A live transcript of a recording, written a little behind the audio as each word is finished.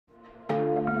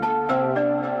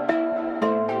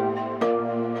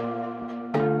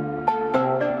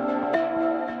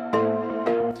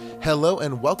Hello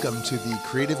and welcome to the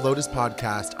Creative Lotus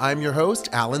podcast. I'm your host,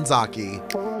 Alan Zaki.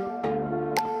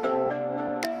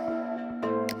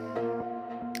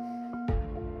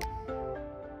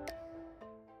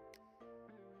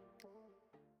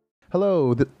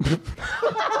 Hello.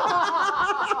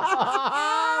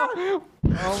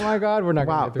 Oh my God, we're not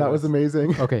Wow, going to that was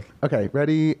amazing. Okay. Okay,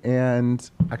 ready?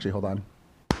 And actually, hold on.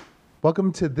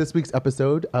 Welcome to this week's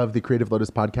episode of the Creative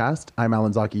Lotus podcast. I'm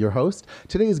Alan Zaki, your host.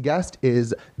 Today's guest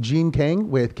is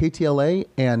Kang with KTLA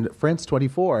and France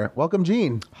 24. Welcome,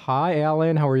 Jean. Hi,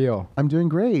 Alan. How are you? I'm doing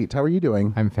great. How are you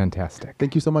doing? I'm fantastic.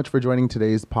 Thank you so much for joining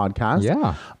today's podcast.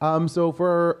 Yeah. So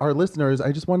for our listeners,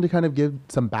 I just wanted to kind of give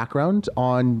some background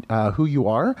on who you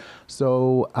are.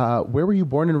 So where were you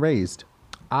born and raised?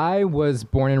 I was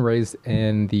born and raised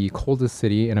in the coldest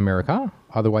city in America,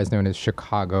 otherwise known as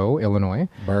Chicago, Illinois.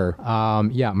 Burr.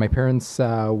 Yeah, my parents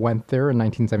went there in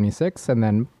 1976, and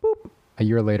then boop, a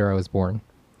year later I was born.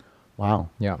 Wow.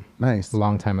 Yeah. Nice. A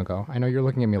long time ago. I know you're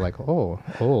looking at me like, oh,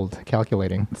 old,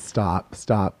 calculating. Stop.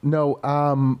 No.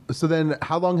 So then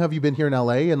how long have you been here in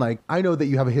LA? And like, I know that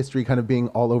you have a history kind of being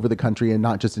all over the country and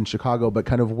not just in Chicago, but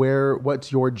kind of what's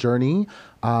your journey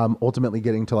ultimately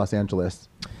getting to Los Angeles?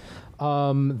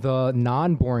 The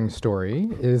non-boring story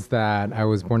is that I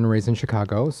was born and raised in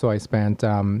Chicago. So I spent,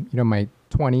 my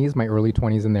 20s, my early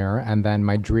 20s in there. And then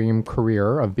my dream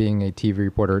career of being a TV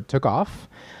reporter took off.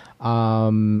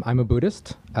 I'm a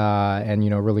Buddhist,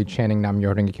 and, really chanting Nam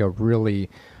Myoho Renge Kyo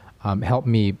really helped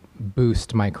me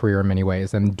boost my career in many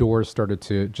ways, and doors started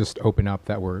to just open up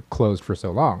that were closed for so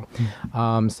long.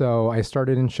 So I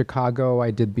started in Chicago.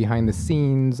 I did behind the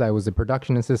scenes. I was a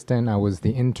production assistant. I was the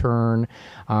intern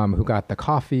who got the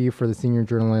coffee for the senior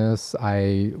journalists.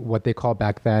 What they called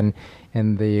back then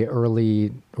in the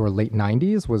early or late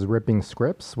 90s was ripping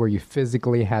scripts, where you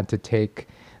physically had to take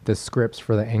the scripts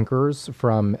for the anchors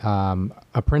from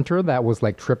a printer that was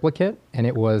like triplicate, and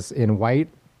it was in white,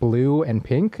 blue, and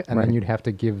pink, and then you'd have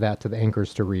to give that to the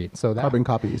anchors to read. So that carbon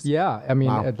copies. Yeah, I mean,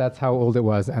 wow. That's how old it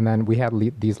was. And then we had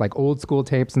these like old school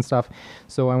tapes and stuff.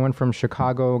 So I went from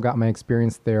Chicago, got my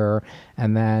experience there,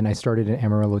 and then I started in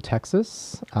Amarillo,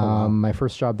 Texas. My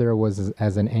first job there was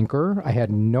as an anchor. I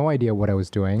had no idea what I was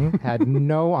doing, had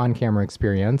no on-camera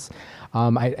experience.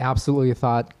 I absolutely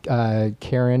thought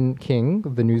Karen King,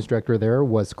 the news director there,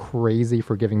 was crazy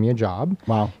for giving me a job.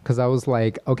 Wow. Because I was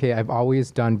like, okay, I've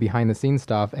always done behind-the-scenes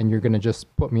stuff, and you're going to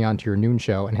just put me onto your noon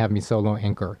show and have me solo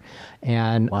anchor.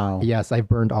 And yes, I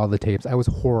burned all the tapes. I was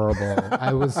horrible.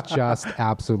 I was just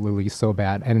absolutely so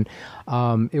bad. And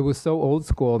it was so old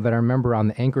school that I remember on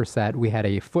the anchor set, we had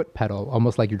a foot pedal,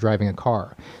 almost like you're driving a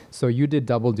car. So you did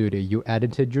double duty. You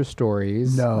edited your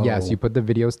stories. No. Yes, you put the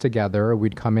videos together.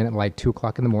 We'd come in at like 2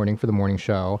 o'clock in the morning for the morning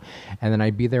show. And then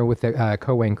I'd be there with the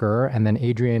co-anchor. And then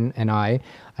Adrian and I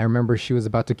remember she was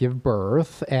about to give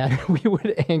birth, and we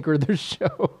would anchor the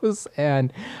shows,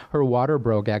 and her water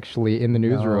broke actually in the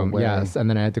newsroom. Yes. And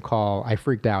then I had to call. I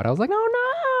freaked out. I was like, oh no.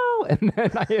 And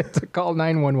then I had to call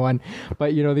 911.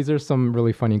 But these are some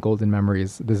really funny golden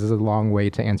memories. This is a long way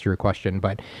to answer your question,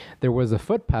 but there was a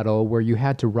foot pedal where you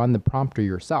had to run the prompter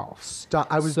yourself. Stop.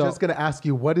 I was just going to ask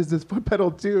you, what does this foot pedal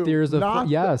do? There's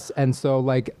yes. And so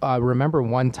remember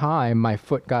one time my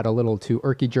foot got a little too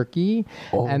irky jerky,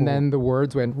 and then the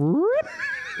words went rip,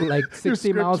 like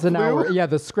 60 miles an hour. Yeah,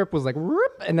 the script was like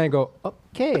rip, and then I go,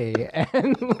 okay.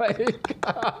 And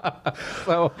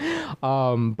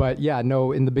but yeah,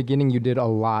 no, in the beginning you did a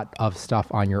lot of stuff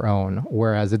on your own,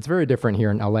 whereas it's very different here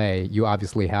in LA. You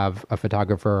obviously have a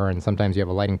photographer, and sometimes you have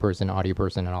a lighting person, audio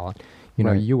person, and all.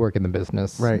 You work in the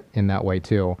business in that way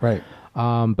too. Right.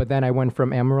 But then I went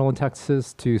from Amarillo,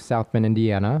 Texas to South Bend,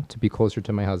 Indiana to be closer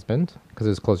to my husband because it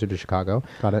was closer to Chicago.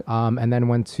 Got it. And then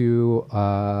went to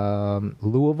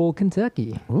Louisville,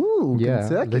 Kentucky. Ooh,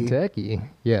 yeah, Kentucky.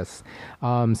 Yes.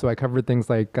 So I covered things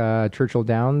like Churchill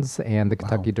Downs and the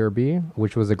Kentucky Derby,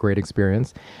 which was a great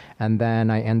experience. And then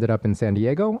I ended up in San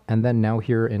Diego, and then now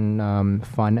here in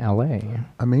fun LA.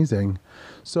 Amazing.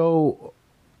 So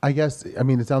I guess,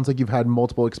 it sounds like you've had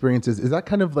multiple experiences. Is that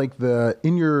kind of like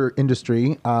in your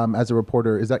industry as a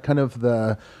reporter, is that kind of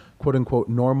the quote unquote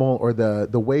normal, or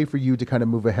the way for you to kind of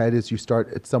move ahead is you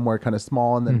start at somewhere kind of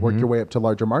small and then work your way up to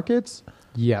larger markets?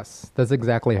 Yes, that's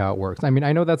exactly how it works. I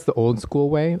know that's the old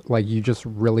school way. Like you just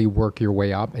really work your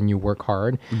way up and you work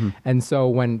hard. And so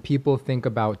when people think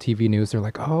about TV news, they're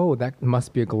like, oh, that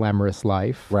must be a glamorous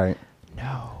life. Right.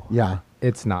 No. Yeah.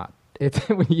 It's not. It's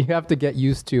you have to get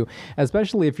used to,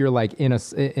 especially if you're like in a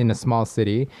small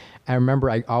city. I remember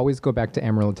I always go back to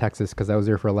Amarillo, Texas, because I was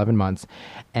there for 11 months.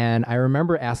 And I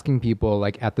remember asking people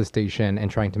like at the station and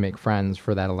trying to make friends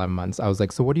for that 11 months. I was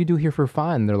like, so what do you do here for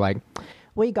fun? They're like,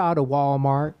 we go to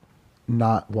Walmart.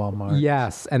 not Walmart.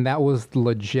 Yes, and that was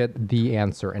legit the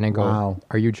answer. And I go, Wow.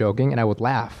 "Are you joking?" And I would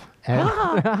laugh. And,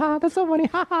 that's so funny.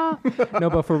 No,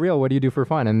 but for real, what do you do for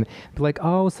fun? And they're like,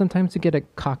 "Oh, sometimes you get a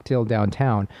cocktail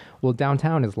downtown." Well,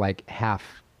 downtown is like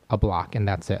half a block, and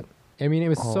that's it. I mean, it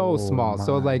was so small.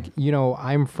 So, my. like, you know,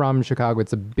 I'm from Chicago.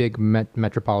 It's a big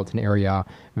metropolitan area,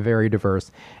 very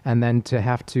diverse. And then to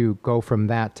have to go from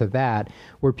that to that,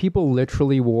 where people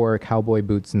literally wore cowboy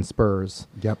boots and spurs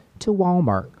Yep. to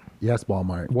Walmart. Yes,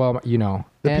 Walmart. Well, you know.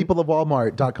 The people of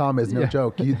Walmart.com is no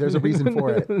joke. There's a reason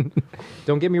for it.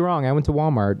 Don't get me wrong. I went to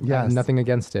Walmart. Yes. Nothing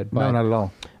against it. But, No, not at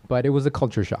all. But it was a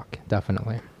culture shock,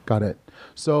 definitely. Got it.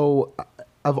 So,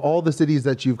 of all the cities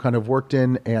that you've kind of worked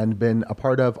in and been a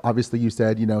part of, obviously you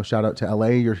said, you know, shout out to LA.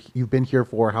 You've been here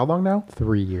for how long now?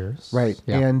 3 years. Right.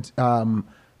 Yeah. And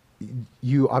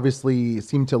you obviously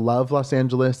seem to love Los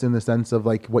Angeles in the sense of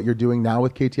like what you're doing now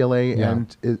with KTLA Yeah.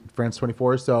 and France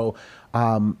 24. So,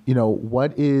 you know,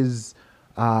 what is,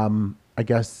 I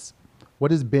guess, what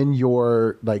has been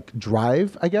your like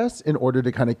drive, I guess, in order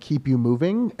to kind of keep you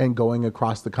moving and going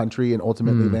across the country and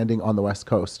ultimately landing on the West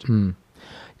Coast?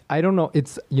 I don't know.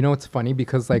 It's, you know, it's funny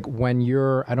because like when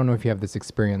you're, I don't know if you have this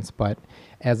experience, but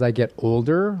as I get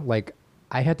older, like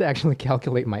I had to actually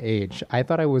calculate my age. I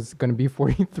thought I was going to be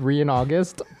 43 in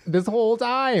August this whole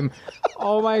time.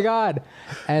 Oh my God.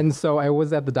 And so I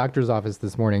was at the doctor's office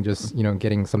this morning, just, you know,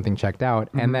 getting something checked out.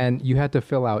 And then you had to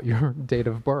fill out your date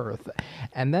of birth.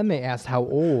 And then they asked how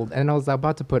old. And I was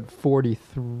about to put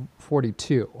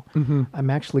 42. I'm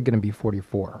actually going to be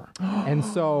 44. And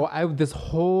so this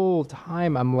whole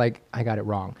time I'm like, I got it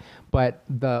wrong. But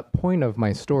the point of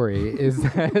my story is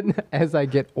that as I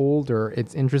get older,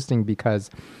 it's interesting because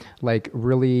like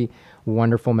really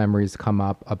wonderful memories come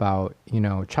up about, you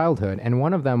know, childhood. And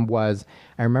one of them was,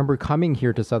 I remember coming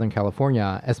here to Southern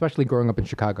California, especially growing up in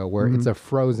Chicago, where it's a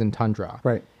frozen tundra.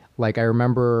 Right. Like I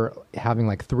remember having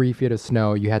like 3 feet of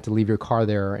snow. You had to leave your car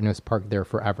there and it was parked there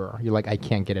forever. You're like, I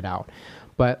can't get it out.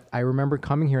 But I remember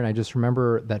coming here and I just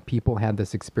remember that people had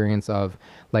this experience of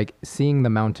like seeing the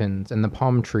mountains and the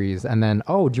palm trees and then,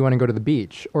 oh, do you want to go to the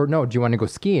beach? Or no, do you want to go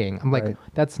skiing? I'm like, Right.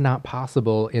 that's not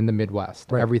possible in the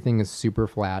Midwest. Right. Everything is super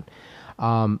flat.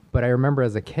 But I remember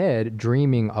as a kid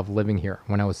dreaming of living here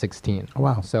when I was 16. Oh,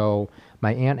 wow. So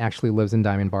my aunt actually lives in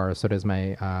Diamond Bar, so does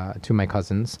my two of my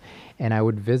cousins. And I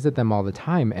would visit them all the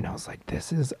time. And I was like,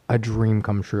 this is a dream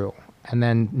come true. And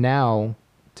then now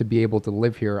to be able to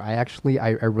live here, I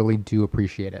really do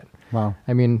appreciate it. Wow.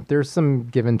 I mean, there's some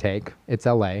give and take. It's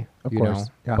LA, Of you course, know,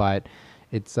 yeah. but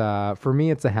it's, for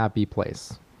me, it's a happy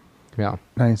place. Yeah.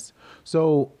 Nice.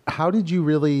 So how did you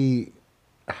really,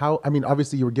 I mean,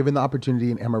 obviously you were given the opportunity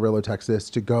in Amarillo, Texas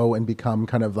to go and become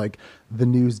kind of like the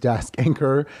news desk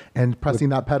anchor and pressing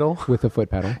that pedal. With a foot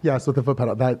pedal. Yes, with the foot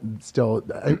pedal. That still,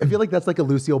 I feel like that's like a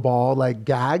Lucille Ball like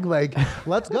gag. Like,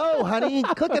 let's go, honey.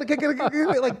 Click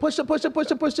it. Like push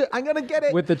it. I'm gonna get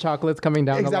it. With the chocolates coming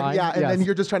down the line. Yeah. And then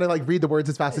you're just trying to like read the words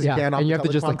as fast as you can. And you have to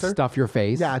just teleprompter. like stuff your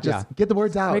face. Yeah, just get the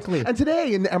words out. Quickly. And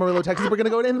today in Amarillo, Texas, we're gonna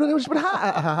go in, and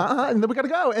then we gotta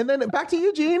go, and then back to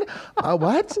Eugene.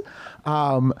 What?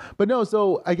 But no.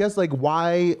 So I guess like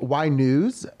why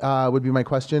news would be my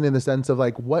question in the sense of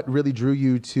like what really drew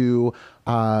you to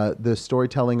the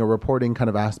storytelling or reporting kind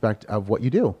of aspect of what you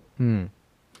do.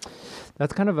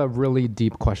 That's kind of a really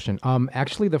deep question.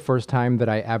 Actually, the first time that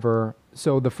I ever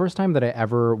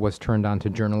was turned on to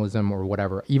journalism or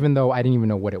whatever, even though I didn't even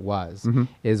know what it was,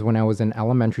 is when I was in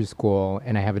elementary school,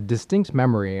 and I have a distinct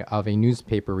memory of a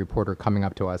newspaper reporter coming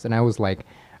up to us, and I was like,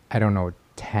 I don't know,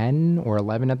 10 or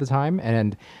 11 at the time,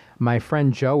 and my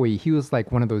friend Joey, he was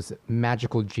like one of those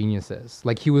magical geniuses.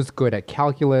 Like he was good at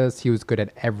calculus, he was good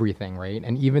at everything, right?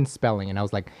 And even spelling. And I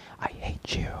was like, I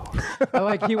hate you.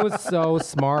 Like he was so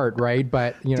smart, right?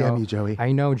 But you know, Damn you, Joey.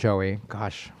 I know, Joey.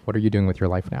 Gosh, what are you doing with your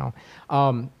life now?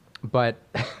 But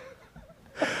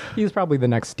he's probably the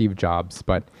next Steve Jobs.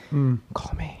 But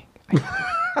call me.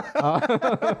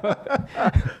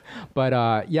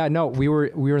 But yeah, no, we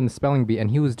were in the spelling bee,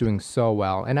 and he was doing so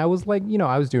well, and I was like, you know,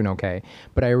 I was doing okay,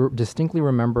 but I distinctly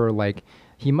remember like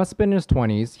he must have been in his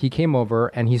 20s. He came over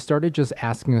and he started just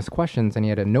asking us questions, and he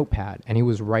had a notepad and he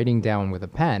was writing down with a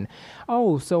pen.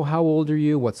 Oh, so how old are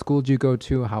you? What school did you go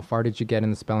to? How far did you get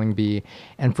in the spelling bee?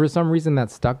 And for some reason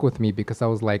that stuck with me because I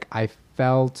was like, I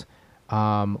felt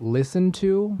listened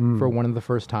to for one of the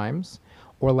first times.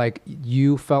 Or like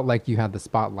you felt like you had the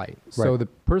spotlight. So the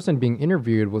person being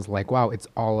interviewed was like, wow, it's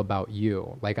all about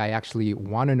you. Like, I actually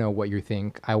want to know what you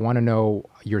think. I want to know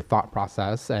your thought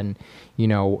process and, you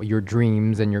know, your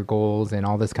dreams and your goals and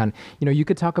all this kind of, you know, you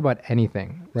could talk about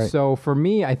anything. Right. So for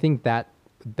me, I think that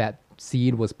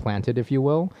seed was planted, if you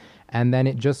will. And then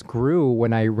it just grew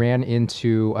when I ran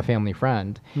into a family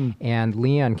friend. And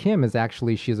Leanne Kim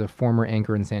she's a former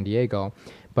anchor in San Diego.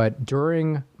 But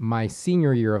during my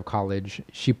senior year of college,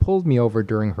 she pulled me over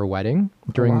during her wedding,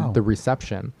 during the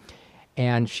reception.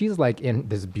 And she's like in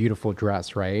this beautiful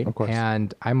dress, right? Of course.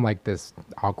 And I'm like this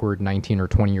awkward 19 or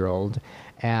 20-year-old.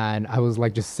 And I was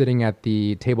like just sitting at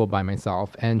the table by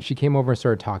myself. And she came over and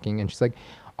started talking. And she's like,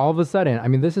 all of a sudden, I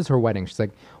mean, this is her wedding. She's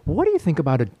like, what do you think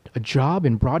about a job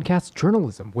in broadcast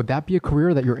journalism? Would that be a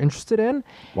career that you're interested in?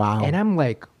 Wow. And I'm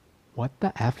like, what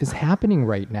the F is happening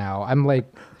right now? I'm like,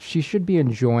 she should be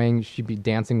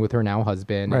dancing with her now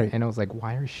husband. Right. And I was like,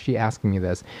 why is she asking me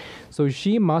this? So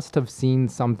she must have seen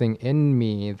something in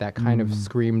me that kind of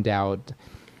screamed out,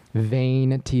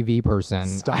 vain TV person.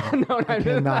 Stop. No, I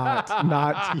cannot.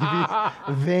 Not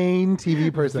TV. Vain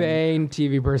TV person. Vain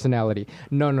TV personality.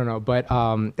 No. But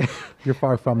you're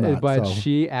far from that. But so.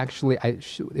 she actually,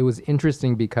 it was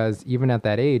interesting because even at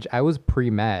that age, I was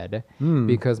pre-med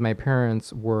because my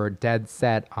parents were dead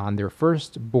set on their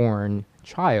firstborn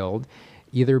child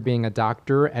either being a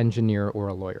doctor, engineer, or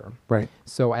a lawyer. Right.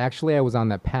 So I was on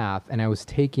that path, and I was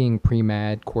taking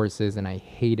pre-med courses, and I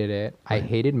hated it. Right. I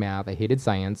hated math. I hated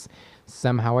science.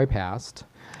 Somehow I passed.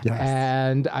 Yes.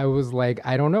 And I was like,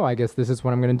 I don't know. I guess this is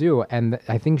what I'm going to do. And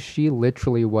I think she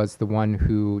literally was the one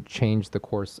who changed the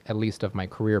course, at least of my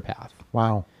career path.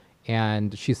 Wow.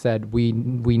 And she said, we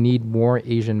need more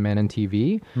Asian men in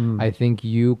TV. I think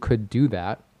you could do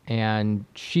that. And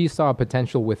she saw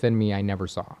potential within me I never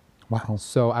saw. Wow.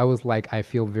 So I was like, I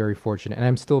feel very fortunate, and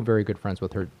I'm still very good friends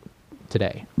with her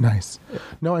today. Nice.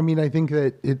 No, I mean, I think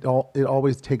that it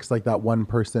always takes like that one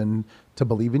person to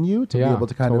believe in you to be able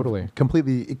to kind of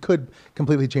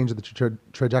completely change the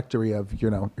trajectory of,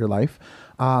 your life.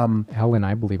 Helen,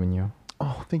 I believe in you.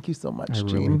 Oh, thank you so much, I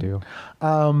Gene. really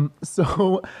do.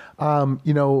 So,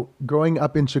 growing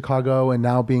up in Chicago and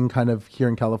now being kind of here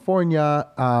in California,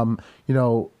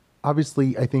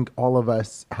 obviously, I think all of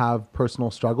us have personal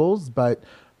struggles, but,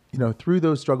 through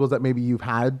those struggles that maybe you've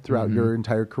had throughout your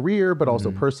entire career, but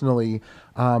also personally,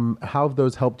 how have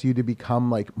those helped you to become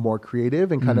like more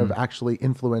creative and kind of actually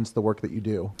influence the work that you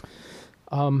do?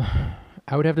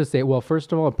 I would have to say, well,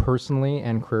 first of all, personally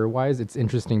and career-wise, it's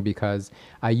interesting because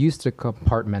I used to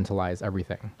compartmentalize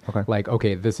everything. Okay. Like,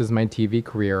 okay, this is my TV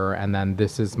career, and then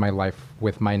this is my life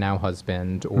with my now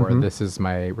husband, or this is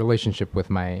my relationship with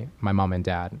my mom and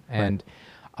dad. And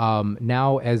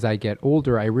now as I get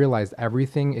older, I realize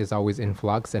everything is always in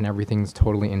flux and everything's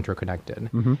totally interconnected.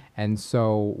 And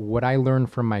so what I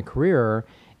learned from my career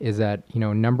is that,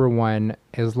 number one,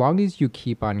 as long as you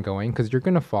keep on going, because you're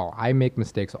going to fall. I make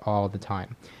mistakes all the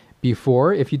time.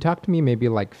 Before, if you talked to me maybe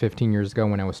like 15 years ago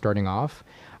when I was starting off,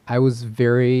 I was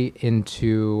very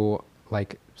into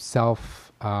like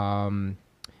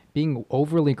being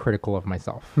overly critical of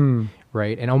myself,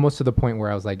 right? And almost to the point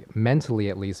where I was like mentally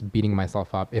at least beating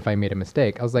myself up if I made a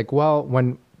mistake. I was like, well,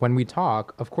 when we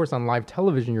talk, of course on live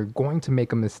television, you're going to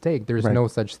make a mistake. There's no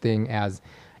such thing as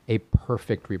a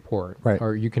perfect report,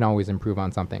 or you can always improve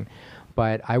on something.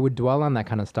 But I would dwell on that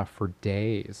kind of stuff for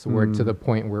days, where to the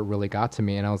point where it really got to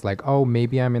me. And I was like, oh,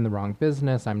 maybe I'm in the wrong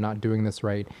business. I'm not doing this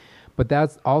right. But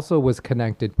that also was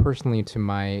connected personally to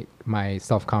my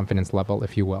self-confidence level,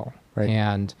 if you will. Right.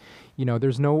 And,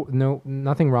 there's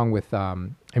nothing wrong with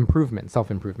improvement,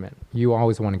 self-improvement. You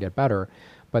always want to get better.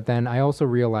 But then I also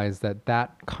realized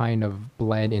that kind of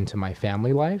bled into my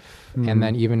family life. And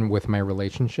then even with my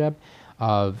relationship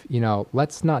of,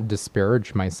 let's not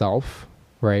disparage myself,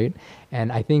 right?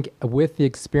 And I think with the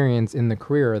experience in the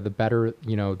career, the better,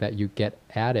 that you get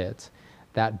at it,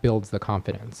 that builds the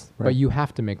confidence. Right. But you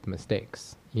have to make the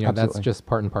mistakes. That's just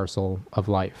part and parcel of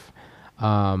life.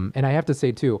 And I have to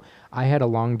say, too, I had a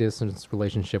long-distance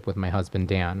relationship with my husband,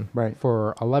 Dan,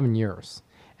 for 11 years.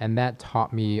 And that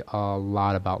taught me a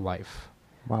lot about life.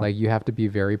 Wow. Like, you have to be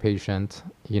very patient.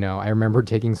 I remember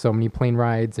taking so many plane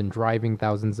rides and driving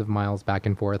thousands of miles back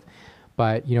and forth.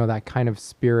 But, that kind of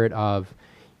spirit of,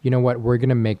 we're going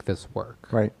to make this work.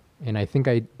 Right. And I think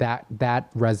that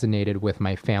resonated with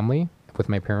my family, with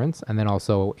my parents, and then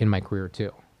also in my career,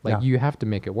 too. Like, you have to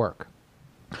make it work.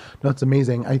 No, it's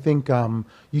amazing. I think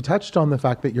you touched on the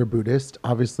fact that you're Buddhist,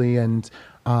 obviously, and,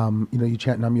 you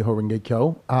chant Nam Myoho Renge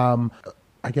Kyo.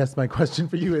 I guess my question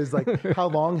for you is, like, how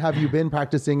long have you been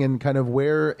practicing, and kind of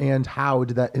where and how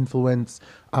did that influence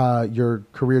your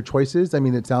career choices? I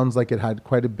mean, it sounds like it had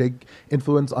quite a big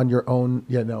influence on your own,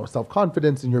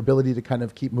 self-confidence and your ability to kind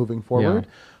of keep moving forward.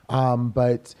 Yeah.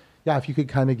 But yeah, if you could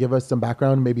kind of give us some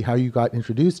background, maybe how you got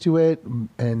introduced to it,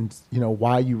 and,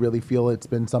 why you really feel it's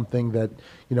been something that,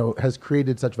 has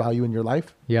created such value in your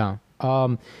life. Yeah.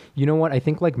 You know what? I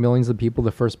think like millions of people,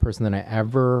 the first person that I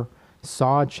ever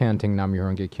saw chanting Nam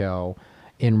Myoho Renge Kyo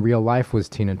in real life was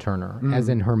Tina Turner, as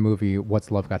in her movie What's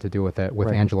Love Got to Do with It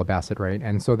with Angela Bassett, right?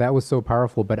 And so that was so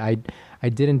powerful, but I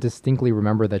didn't distinctly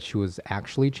remember that she was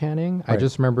actually chanting. I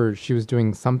just remember she was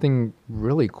doing something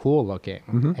really cool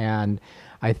looking. And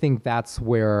I think that's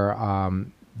where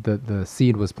the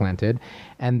seed was planted.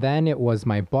 And then it was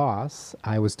my boss.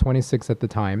 I was 26 at the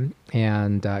time.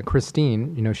 And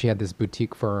Christine, you know, she had this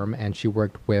boutique firm and she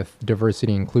worked with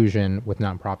diversity and inclusion with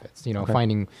nonprofits, you know,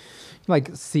 finding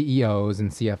like CEOs and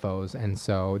CFOs. And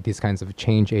so these kinds of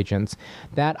change agents,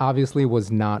 that obviously was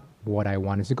not what I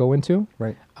wanted to go into.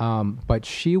 Right. But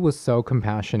she was so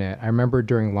compassionate. I remember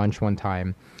during lunch one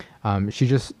time, she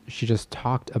just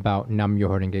talked about Nam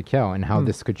Myoho Renge Kyo and how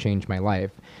this could change my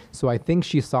life. So I think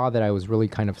she saw that I was really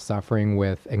kind of suffering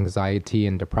with anxiety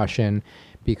and depression,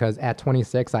 because at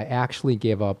 26, I actually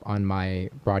gave up on my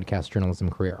broadcast journalism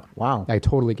career. Wow. I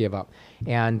totally gave up.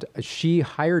 And she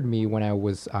hired me when I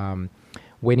was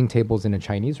waiting tables in a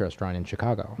Chinese restaurant in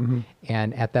Chicago.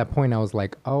 And at that point, I was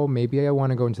like, oh, maybe I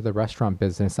want to go into the restaurant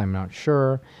business. I'm not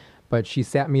sure. But she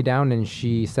sat me down and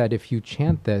she said, if you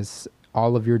chant this,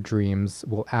 all of your dreams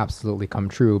will absolutely come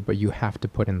true, but you have to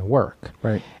put in the work.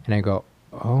 Right. And I go,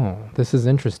 oh, this is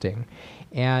interesting.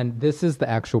 And this is the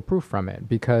actual proof from it,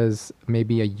 because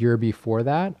maybe a year before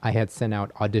that, I had sent out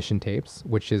audition tapes,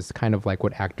 which is kind of like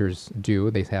what actors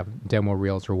do. They have demo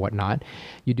reels or whatnot.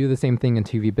 You do the same thing in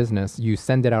TV business. You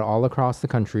send it out all across the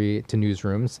country to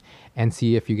newsrooms and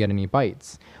see if you get any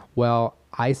bites. Well,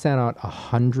 I sent out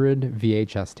 100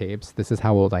 VHS tapes. This is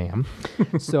how old I am.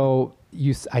 So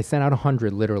I sent out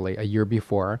 100 literally a year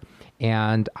before,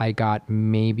 and I got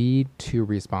maybe 2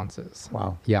 responses.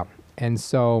 Wow. Yeah. And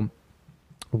so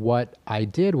what I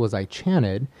did was I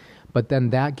chanted, but then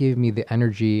that gave me the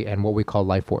energy and what we call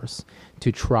life force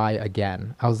to try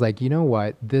again. I was like, you know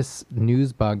what? This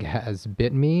news bug has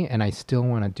bit me and I still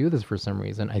want to do this for some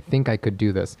reason. I think I could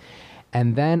do this.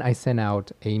 And then I sent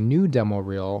out a new demo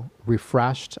reel,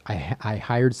 refreshed. I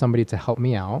hired somebody to help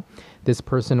me out. This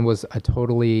person was a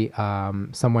totally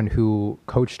someone who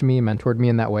coached me, mentored me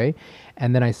in that way.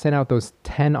 And then I sent out those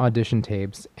 10 audition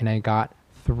tapes and I got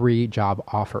 3 job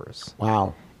offers.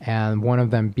 Wow. And one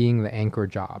of them being the anchor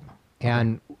job.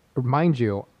 And mind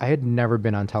you, I had never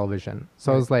been on television.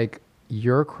 So I was like,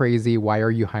 you're crazy. Why are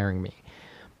you hiring me?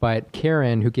 But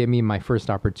Karen, who gave me my first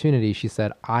opportunity, she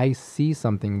said, I see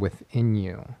something within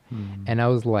you. And I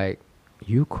was like,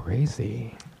 you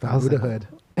crazy. Buddhahood.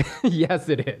 Like, yes,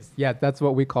 it is. Yeah, that's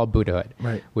what we call Buddhahood,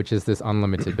 Right. which is this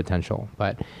unlimited potential.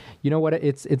 But you know what?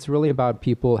 It's really about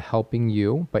people helping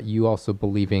you, but you also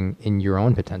believing in your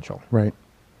own potential. Right.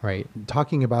 Right.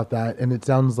 Talking about that, and it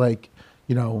sounds like,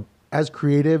 you know, as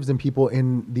creatives and people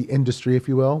in the industry, if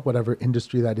you will, whatever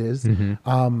industry that is,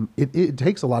 it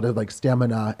takes a lot of like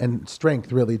stamina and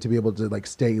strength really to be able to like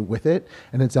stay with it.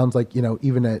 And it sounds like, you know,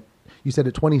 even you said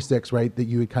at 26, right, that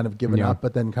you had kind of given up,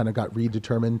 but then kind of got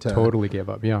redetermined to totally give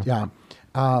up. Yeah. Yeah.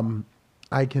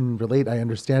 I can relate. I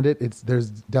understand it. There's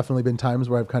definitely been times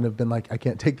where I've kind of been like, I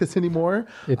can't take this anymore.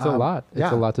 It's a lot.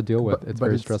 It's a lot to deal with. It's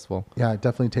very stressful. Yeah, it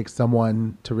definitely takes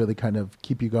someone to really kind of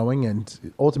keep you going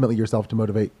and ultimately yourself to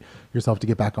motivate yourself to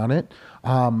get back on it.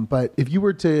 But if you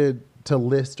were to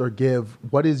list or give,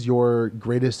 what is your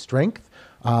greatest strength,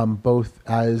 both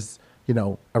as, you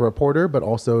know, a reporter, but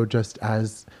also just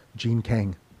as Gene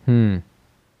Kang?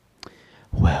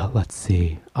 Well, let's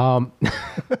see.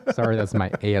 Sorry, that's my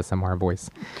ASMR voice.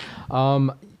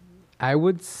 I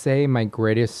would say my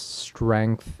greatest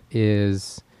strength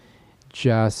is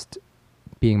just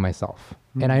being myself.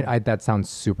 And I that sounds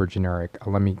super generic.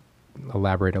 Let me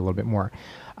elaborate a little bit more.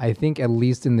 I think at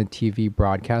least in the TV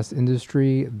broadcast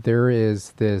industry, there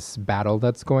is this battle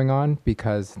that's going on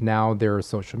because now there is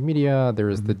social media, there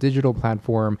is the digital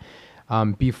platform.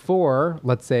 Before,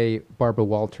 let's say Barbara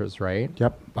Walters, right?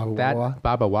 Yep.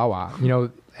 Baba Wawa. You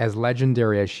know, as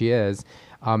legendary as she is,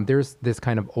 there's this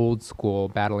kind of old school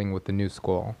battling with the new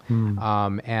school.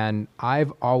 And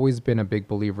I've always been a big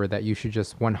believer that you should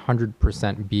just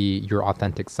 100% be your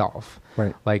authentic self.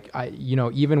 Right. Like, you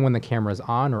know, even when the camera's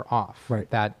on or off. Right.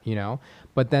 That, you know,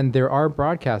 but then there are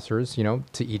broadcasters, you know,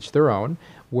 to each their own,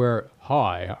 where,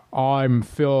 hi, I'm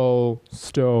Phil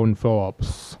Stone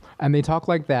Phillips. And they talk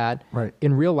like that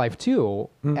in real life too,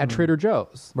 at Trader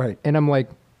Joe's. Right. And I'm like,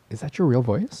 is that your real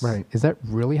voice? Right. Is that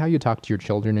really how you talk to your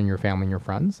children and your family and your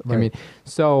friends? Right. I mean,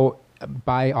 so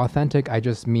by authentic, I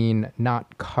just mean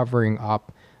not covering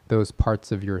up those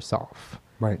parts of yourself.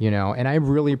 Right. You know, and I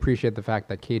really appreciate the fact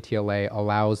that KTLA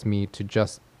allows me to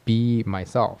just be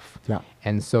myself. Yeah.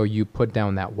 And so you put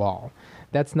down that wall.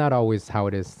 that's not always how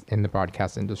it is in the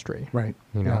broadcast industry. Right.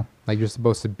 You know, Yeah. like you're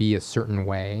supposed to be a certain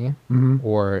way Mm-hmm.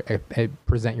 or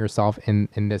present yourself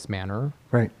in this manner.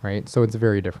 Right. Right. So it's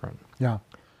very different. Yeah.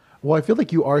 Well, I feel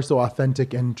like you are so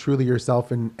authentic and truly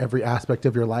yourself in every aspect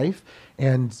of your life.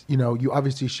 And, you know, you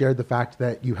obviously shared the fact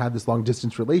that you had this long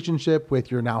distance relationship with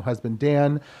your now husband,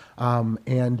 Dan,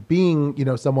 and being, you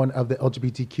know, someone of the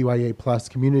LGBTQIA plus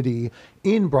community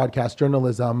in broadcast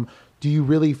journalism. Do you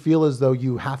really feel as though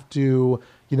you have to,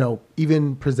 you know,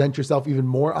 even present yourself even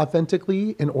more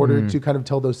authentically in order to kind of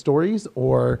tell those stories?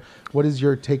 Or what is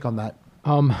your take on that?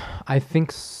 I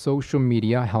think social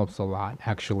media helps a lot,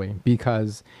 actually,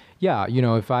 because, yeah, you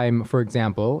know, if I'm, for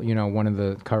example, you know, one of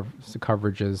the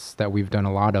coverages that we've done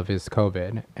a lot of is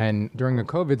COVID. And during a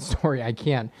COVID story, I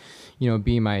can't, you know,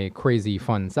 be my crazy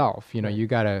fun self. You know, you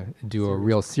got to do a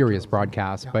real serious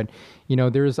broadcast. Yeah. But, you know,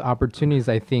 there's opportunities,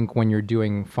 I think, when you're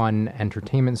doing fun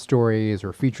entertainment stories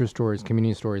or feature stories,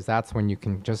 community stories, that's when you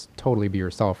can just totally be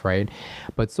yourself, right?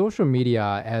 But social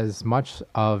media, as much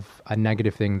of a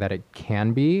negative thing that it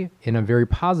can be, in a very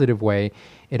positive way,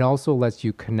 it also lets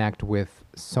you connect with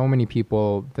so many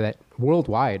people that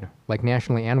worldwide, like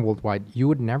nationally and worldwide, you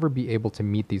would never be able to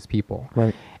meet these people.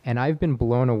 Right. And I've been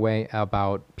blown away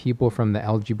about people from the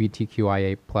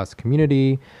LGBTQIA plus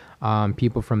community,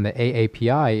 people from the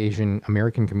AAPI, Asian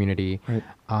American community, right.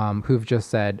 Who've just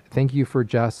said, thank you for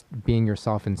just being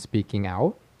yourself and speaking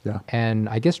out. Yeah. And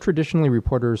I guess traditionally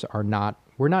reporters we're not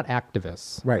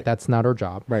activists. Right. That's not our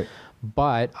job. Right.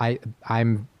 But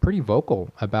I'm pretty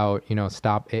vocal about, you know,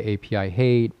 stop AAPI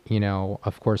hate, you know,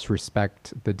 of course,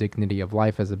 respect the dignity of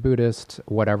life as a Buddhist,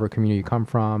 whatever community you come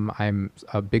from. I'm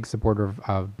a big supporter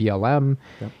of BLM,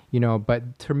 you know,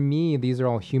 but to me, these are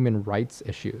all human rights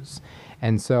issues.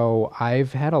 And so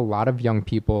I've had a lot of young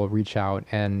people reach out,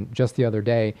 and just the other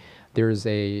day, there's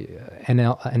an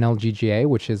LGGA,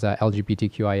 which is a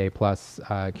LGBTQIA plus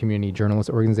community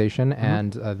journalist organization,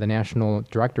 and the national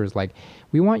director is like,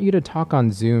 we want you to talk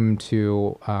on Zoom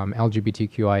to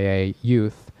LGBTQIA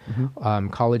youth,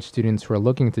 college students who are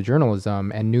looking to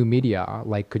journalism and new media.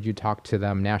 Like, could you talk to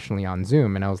them nationally on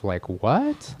Zoom? And I was like,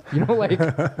 what? You know, like,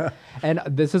 and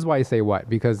this is why I say what,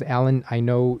 because Alan, I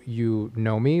know you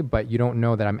know me, but you don't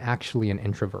know that I'm actually an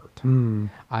introvert.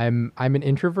 I'm an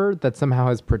introvert that somehow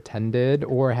has pretended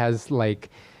or has like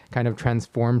kind of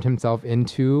transformed himself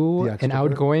into an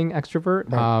outgoing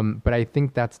extrovert. Right. But I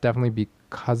think that's definitely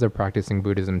because of practicing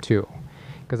Buddhism too.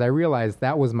 Because I realized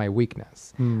that was my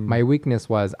weakness. My weakness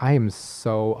was I am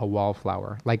so a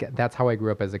wallflower. Like, that's how I grew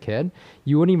up as a kid.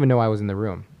 You wouldn't even know I was in the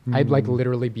room. I'd like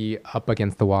literally be up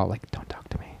against the wall, like, don't talk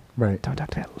to me. Right. Don't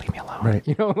talk to me. Leave me alone. Right.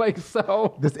 You know, like,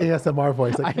 so. This ASMR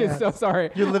voice. I'm so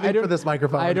sorry. You're living for this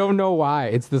microphone. I don't know why.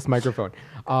 It's this microphone.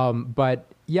 But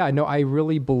yeah, no, I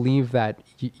really believe that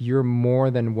you're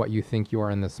more than what you think you are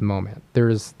in this moment.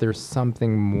 There's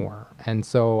something more. And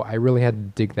so I really had to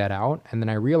dig that out. And then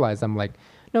I realized I'm like,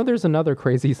 no, there's another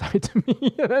crazy side to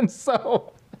me. And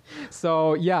so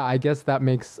yeah, I guess that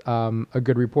makes a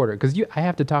good reporter, because I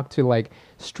have to talk to like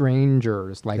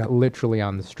strangers, like literally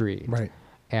on the street. Right.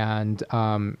 And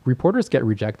reporters get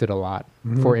rejected a lot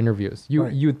for interviews.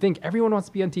 You'd think everyone wants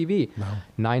to be on TV. No.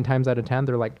 9 times out of 10,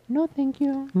 they're like, no, thank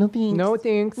you. No thanks. No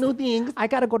thanks. No thanks. I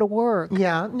gotta go to work.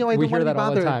 Yeah. No, I don't want to be bothered. We hear that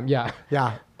all the time. Yeah.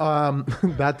 Yeah.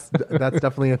 That's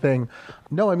definitely a thing.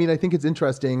 No, I mean, I think it's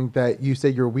interesting that you say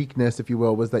your weakness, if you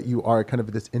will, was that you are kind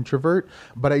of this introvert.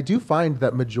 But I do find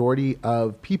that majority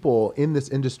of people in this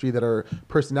industry that are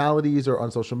personalities or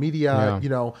on social media, you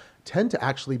know, tend to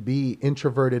actually be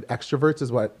introverted extroverts,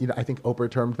 is what, you know, I think Oprah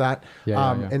termed that.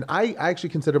 And I actually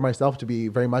consider myself to be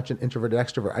very much an introverted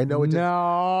extrovert. I know it.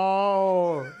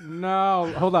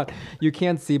 No, hold on. You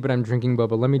can't see, but I'm drinking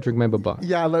boba. Let me drink my boba.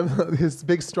 Yeah, his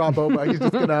big straw boba. He's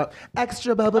just gonna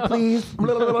extra boba, please.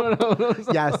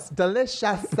 Yes,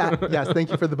 delicious. Yes, thank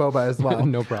you for the boba as well.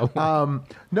 No problem.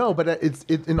 No, but it's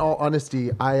in all honesty,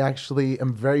 I actually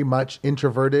am very much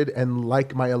introverted and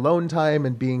like my alone time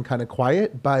and being kind of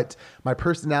quiet. But my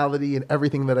personality and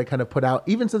everything that I kind of put out,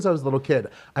 even since I was a little kid,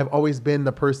 I've always been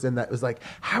the person that was like,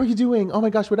 how are you doing? Oh my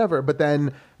gosh, whatever. But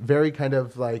then very kind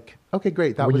of like, okay,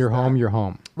 great. When you're home, you're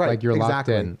home. Right. Like you're locked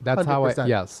in. That's 100%.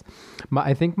 How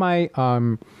I think my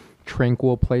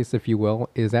tranquil place, if you will,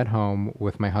 is at home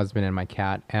with my husband and my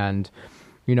cat. And,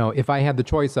 you know, if I had the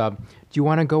choice of, do you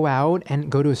want to go out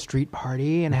and go to a street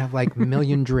party and have like a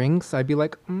million drinks? I'd be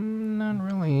like, not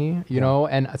really, you know?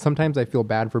 And sometimes I feel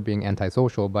bad for being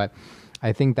antisocial, but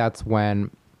I think that's when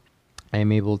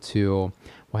I'm able to,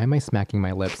 why am I smacking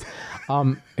my lips?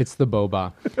 It's the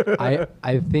boba.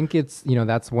 I think it's, you know,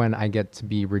 that's when I get to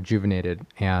be rejuvenated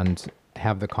and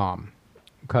have the calm.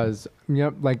 Because, you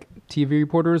know, like TV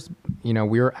reporters, you know,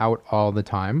 we're out all the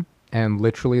time. And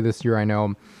literally this year, I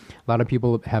know a lot of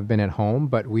people have been at home,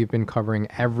 but we've been covering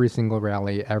every single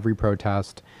rally, every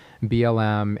protest,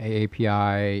 BLM,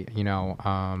 AAPI, you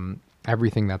know,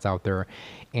 everything that's out there.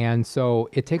 And so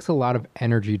it takes a lot of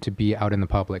energy to be out in the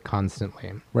public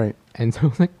constantly. Right. And so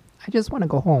it's like, I just want to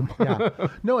go home. Yeah.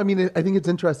 No, I mean, I think it's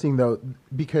interesting though,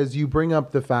 because you bring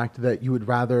up the fact that you would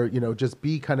rather, you know, just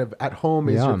be kind of at home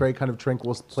is your very kind of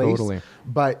tranquil place. Totally.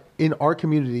 But in our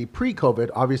community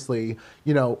pre-COVID, obviously,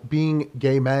 you know, being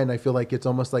gay men, I feel like it's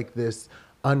almost like this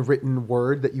unwritten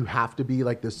word that you have to be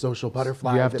like this social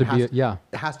butterfly. You have to be, yeah.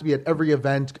 It has to be at every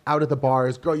event, out at the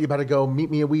bars. Girl, you better go meet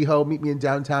me in WeHo, meet me in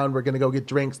downtown. We're going to go get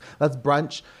drinks. Let's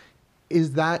brunch.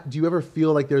 Do you ever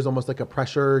feel like there's almost like a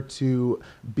pressure to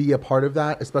be a part of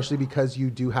that, especially because you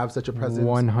do have such a presence?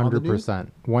 100%.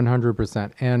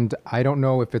 100%. And I don't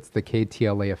know if it's the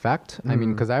KTLA effect. I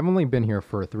mean, because I've only been here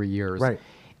for 3 years. Right.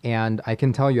 And I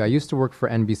can tell you, I used to work for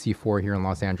NBC4 here in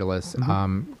Los Angeles.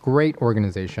 Great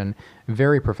organization,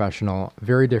 very professional,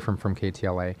 very different from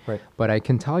KTLA. Right. But I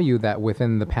can tell you that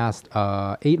within the past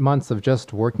 8 months of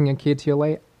just working at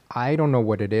KTLA, I don't know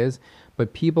what it is,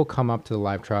 but people come up to the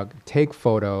live truck, take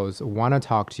photos, want to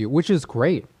talk to you, which is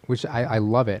great, which I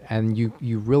love it. And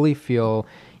you really feel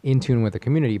in tune with the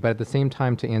community. But at the same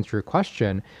time, to answer your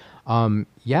question,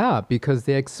 yeah, because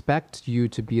they expect you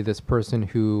to be this person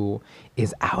who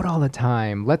is out all the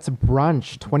time. Let's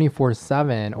brunch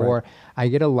 24/7. Right. Or I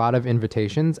get a lot of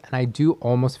invitations and I do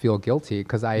almost feel guilty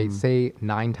because I say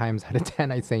 9 times out of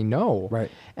 10, I say no.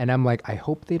 Right. And I'm like, I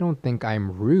hope they don't think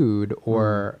I'm rude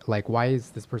or like, why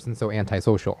is this person so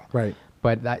antisocial? Right.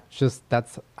 But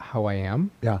that's how I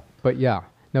am. Yeah. But yeah,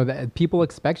 no, that people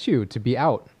expect you to be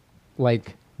out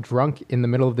like drunk in the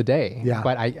middle of the day. Yeah.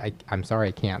 But I'm sorry,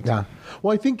 I can't. Yeah.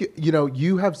 Well, I think, you know,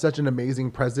 you have such an amazing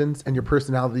presence and your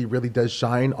personality really does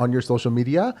shine on your social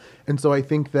media. And so I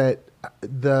think that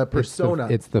the persona,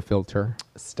 it's the filter.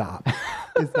 Stop.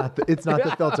 It's not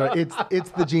the filter. It's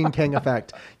the Gene Kang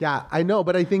effect. Yeah, I know.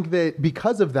 But I think that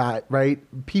because of that, right,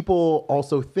 people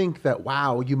also think that,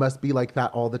 wow, you must be like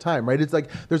that all the time, right? It's like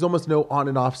there's almost no on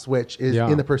and off switch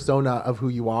in the persona of who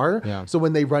you are. Yeah. So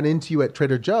when they run into you at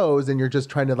Trader Joe's and you're just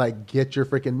trying to like get your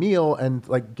freaking meal and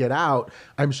like get out,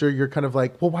 I'm sure you're kind of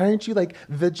like, well, why aren't you like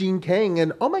the Gene Kang?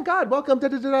 And oh my God, welcome, da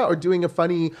da da da, or doing a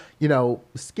funny, you know,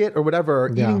 skit or whatever,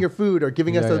 or eating your food or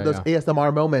giving us those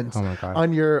ASMR moments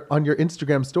on your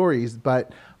Instagram stories.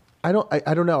 But I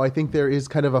don't know. I think there is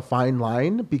kind of a fine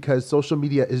line because social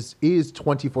media is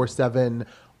 24/7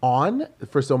 on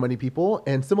for so many people,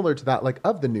 and similar to that, like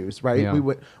of the news, right?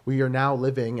 Yeah. We are now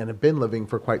living and have been living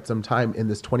for quite some time in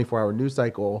this 24-hour news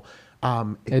cycle.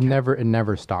 It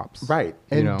never stops. Right.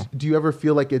 And do you ever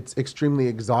feel like it's extremely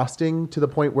exhausting to the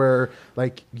point where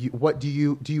like do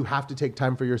you have to take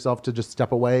time for yourself to just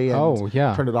step away and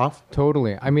turn it off?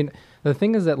 Totally. I mean, the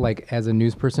thing is that like as a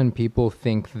news person, people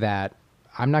think that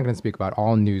I'm not going to speak about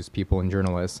all news people and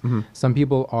journalists. Mm-hmm. Some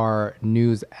people are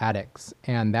news addicts,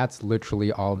 and that's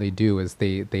literally all they do is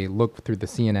they look through the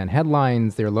CNN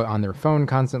headlines, they're on their phone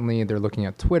constantly, they're looking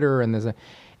at Twitter,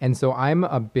 and so I'm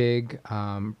a big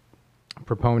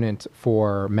proponent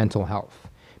for mental health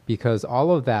because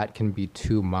all of that can be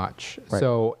too much. Right.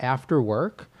 So after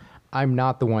work, I'm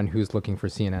not the one who's looking for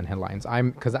CNN headlines.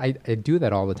 Because I do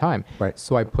that all the time. Right.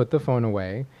 So I put the phone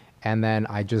away and then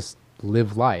I just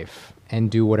live life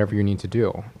and do whatever you need to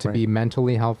do to be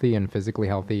mentally healthy and physically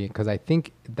healthy. Because I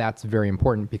think that's very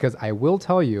important because I will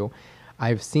tell you,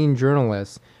 I've seen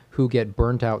journalists who get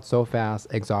burnt out so fast,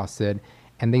 exhausted,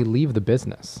 and they leave the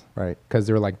business. Right. Because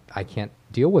they're like, I can't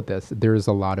deal with this. There's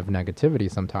a lot of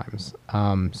negativity sometimes.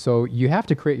 So you have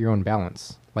to create your own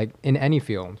balance, like in any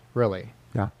field, really.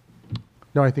 Yeah.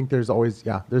 No, I think there's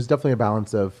definitely a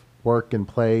balance of work and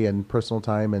play and personal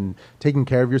time and taking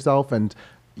care of yourself and,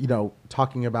 you know,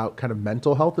 talking about kind of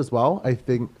mental health as well. I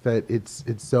think that it's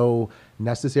so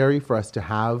necessary for us to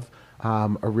have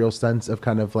a real sense of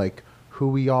kind of like who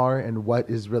we are and what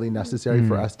is really necessary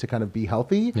for us to kind of be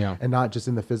healthy and not just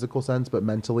in the physical sense, but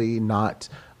mentally not,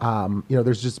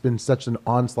 there's just been such an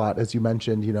onslaught, as you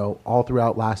mentioned, you know, all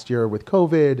throughout last year with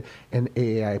COVID and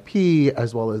AAIP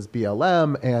as well as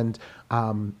BLM and,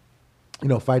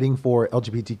 fighting for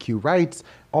LGBTQ rights,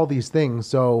 all these things.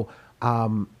 So, I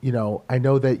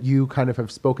know that you kind of have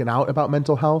spoken out about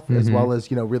mental health as well as,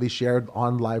 really shared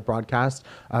on live broadcast,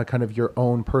 kind of your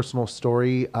own personal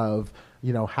story of,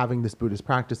 having this Buddhist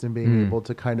practice and being able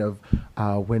to kind of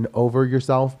win over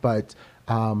yourself. But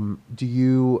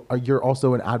you're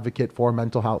also an advocate for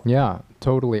mental health? Yeah,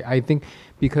 totally. I think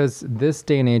because this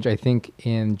day and age, I think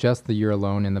in just the year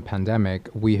alone in the pandemic,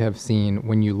 we have seen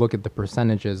when you look at the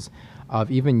percentages of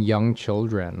even young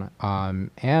children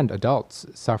and adults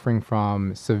suffering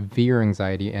from severe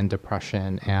anxiety and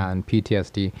depression and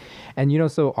PTSD.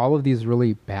 And, so all of these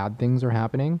really bad things are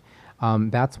happening.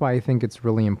 That's why I think it's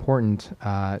really important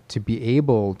to be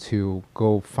able to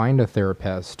go find a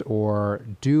therapist or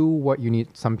do what you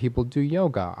need. Some people do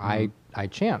yoga. I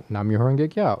chant Nam Myoho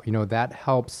Renge Kyo. That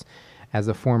helps as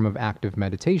a form of active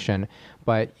meditation.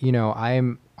 But,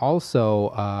 I'm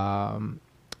also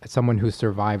someone who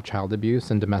survived child abuse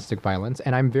and domestic violence,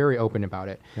 and I'm very open about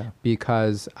it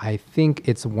because I think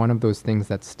it's one of those things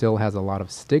that still has a lot of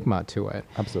stigma to it.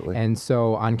 Absolutely. And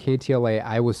so on KTLA,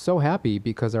 I was so happy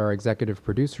because our executive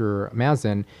producer,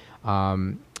 Mazen,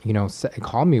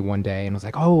 called me one day and was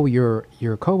like, "Oh, your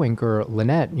co-anchor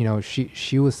Lynette,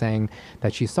 she was saying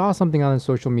that she saw something on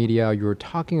social media. You were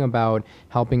talking about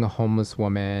helping a homeless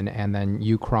woman, and then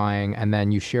you crying, and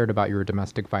then you shared about your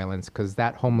domestic violence because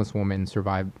that homeless woman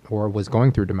survived or was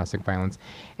going through domestic violence."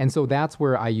 And so that's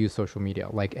where I use social media,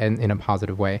 like in a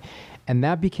positive way, and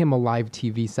that became a live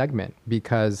TV segment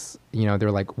because they're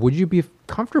like, "Would you be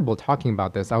comfortable talking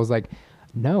about this?" I was like,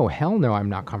 no, hell no, I'm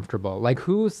not comfortable. Like,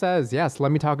 who says, yes,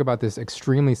 let me talk about this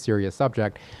extremely serious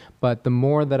subject? But the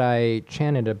more that I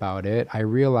chanted about it, I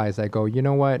realized, I go, you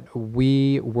know what?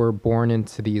 We were born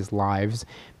into these lives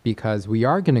because we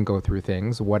are going to go through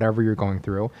things, whatever you're going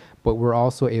through, but we're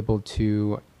also able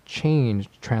to change,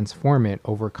 transform it,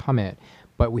 overcome it.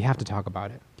 But we have to talk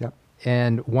about it. Yep.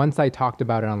 And once I talked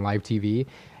about it on live TV,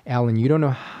 Alan, you don't know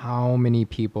how many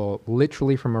people,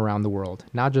 literally from around the world,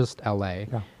 not just LA,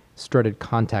 started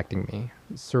contacting me.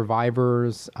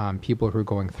 Survivors, people who are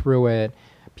going through it,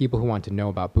 people who want to know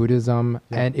about Buddhism.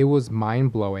 And it was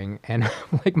mind-blowing. And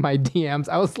like my DMs,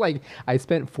 I was like, I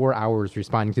spent 4 hours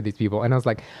responding to these people. And I was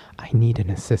like, I need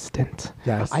an assistant.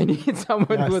 Yes. I need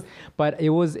someone who was, but it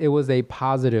was a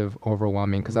positive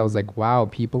overwhelming because I was like, wow,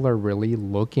 people are really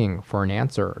looking for an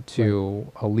answer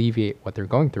to alleviate what they're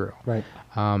going through. Right.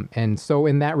 And so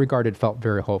in that regard, it felt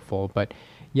very hopeful. But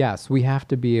yes, we have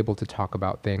to be able to talk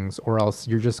about things or else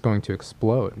you're just going to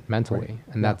explode mentally.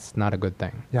 And that's not a good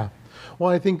thing. Yeah. Well,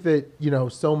 I think that,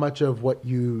 so much of what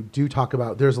you do talk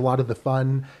about, there's a lot of the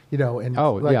fun, and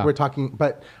we're talking,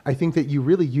 but I think that you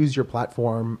really use your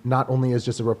platform not only as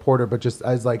just a reporter, but just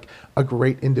as like a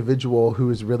great individual who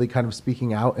is really kind of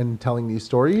speaking out and telling these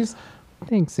stories.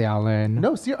 Thanks, Alan.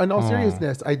 No, in all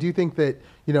seriousness, I do think that,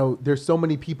 there's so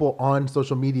many people on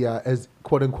social media as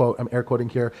quote unquote, I'm air quoting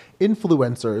here,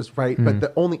 influencers, right? But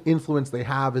the only influence they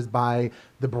have is by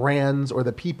the brands or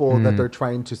the people that they're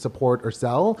trying to support or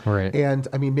sell. Right. And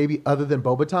I mean, maybe other than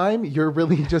boba time, you're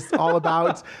really just all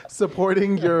about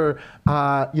supporting your,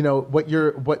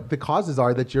 what the causes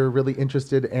are that you're really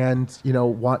interested and,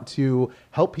 want to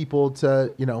help people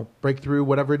to, break through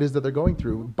whatever it is that they're going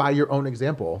through by your own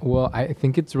example. Well, I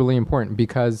think it's really important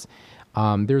because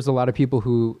there's a lot of people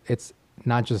who it's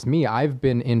not just me. I've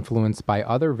been influenced by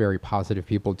other very positive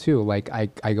people too. Like I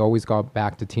always go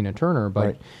back to Tina Turner,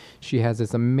 but she has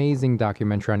this amazing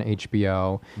documentary on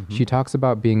HBO. She talks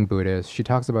about being Buddhist. She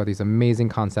talks about these amazing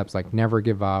concepts like never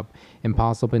give up,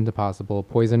 impossible into possible,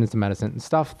 poison is medicine,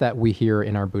 stuff that we hear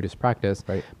in our Buddhist practice.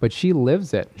 Right. But she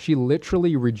lives it. She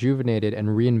literally rejuvenated and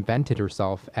reinvented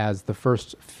herself as the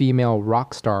first female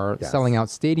rock star selling out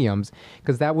stadiums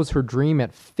because that was her dream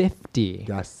at 50.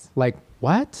 Yes. Like,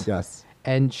 what? Yes.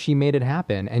 And she made it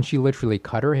happen. And she literally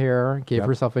cut her hair, gave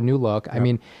herself a new look. I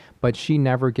mean, but she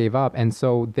never gave up. And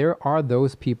so there are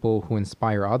those people who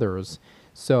inspire others.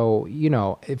 So,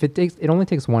 if it only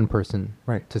takes one person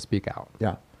to speak out.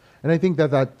 Yeah. And I think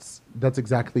that's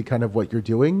exactly kind of what you're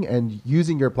doing and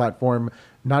using your platform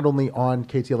not only on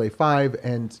KTLA 5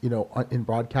 and, in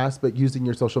broadcast, but using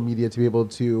your social media to be able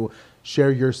to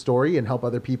share your story and help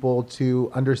other people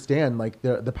to understand like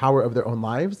the power of their own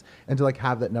lives and to like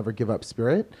have that never give up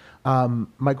spirit.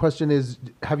 My question is,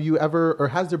 have you ever, or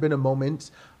has there been a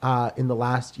moment in the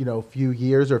last, few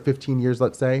years or 15 years,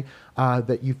 let's say,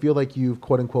 that you feel like you've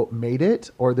quote unquote made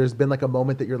it, or there's been like a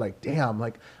moment that you're like, damn,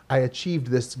 like I achieved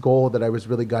this goal that I was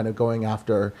really kind of going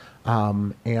after.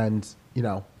 And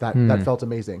that felt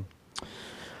amazing.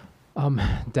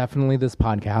 Definitely this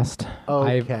podcast.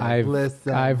 Okay,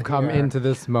 I've come into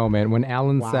this moment when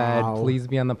Alan said, please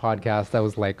be on the podcast. I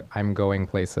was like, I'm going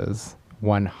places.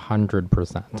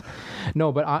 100%.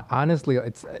 No, but honestly,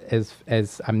 it's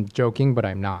as I'm joking, but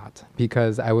I'm not,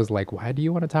 because I was like, why do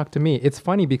you want to talk to me? It's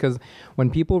funny because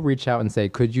when people reach out and say,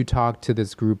 could you talk to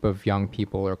this group of young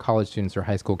people or college students or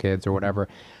high school kids or whatever,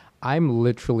 I'm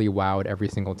literally wowed every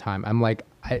single time. I'm like,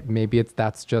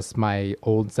 that's just my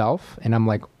old self. And I'm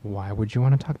like, why would you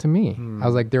want to talk to me? I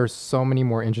was like, there's so many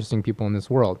more interesting people in this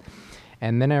world.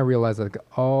 And then I realized like,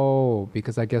 oh,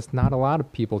 because I guess not a lot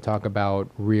of people talk about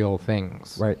real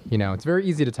things. Right. You know, it's very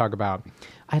easy to talk about,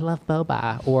 I love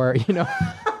boba, or, you know,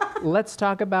 let's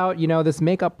talk about, you know, this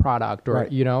makeup product, or,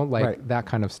 Right. you know, like Right. that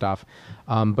kind of stuff.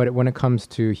 But when it comes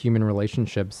to human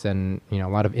relationships and, you know,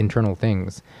 a lot of internal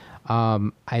things,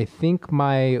 I think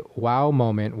my wow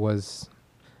moment was,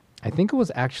 I think it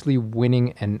was actually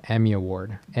winning an Emmy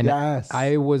Award. And Yes.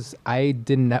 I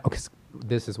didn't know, 'cause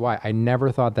this is why I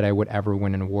never thought that I would ever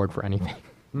win an award for anything.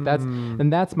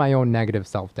 That's my own negative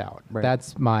self-doubt. Right.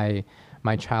 That's my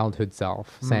childhood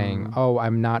self saying, oh,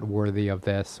 I'm not worthy of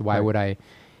this. Why would I,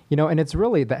 you know, and it's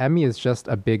really, the Emmy is just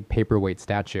a big paperweight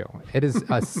statue. It is,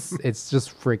 it's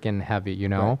just freaking heavy, you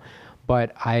know? Right.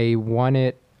 But I won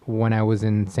it when I was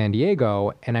in San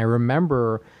Diego, and I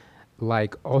remember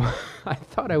like, oh, I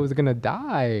thought I was gonna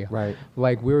die. Right.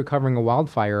 Like we were covering a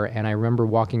wildfire, and I remember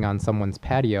walking on someone's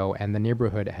patio, and the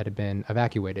neighborhood had been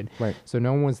evacuated. Right. So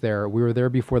no one was there. We were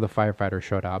there before the firefighters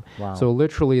showed up. Wow. So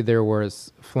literally there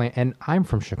was flame, and I'm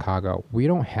from Chicago. We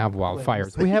don't have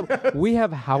wildfires. We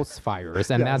have house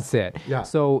fires, and Yes. that's it. Yeah.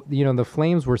 So, you know, the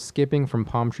flames were skipping from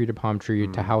palm tree to palm tree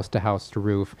to house to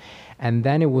roof. And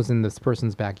then it was in this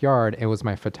person's backyard. It was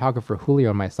my photographer, Julio,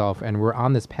 and myself, and we're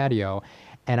on this patio,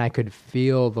 and I could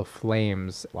feel the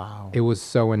flames. Wow. It was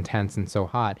so intense and so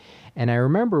hot. And I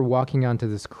remember walking onto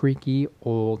this creaky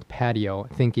old patio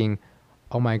thinking,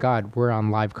 oh my God, we're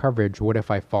on live coverage. What if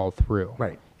I fall through?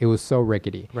 Right. It was so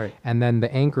rickety. Right. And then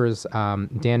the anchors, Dan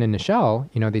and Nichelle,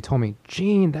 you know, they told me,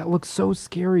 Gene, that looks so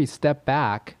scary. Step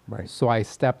back. Right. So I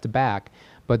stepped back.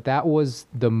 But that was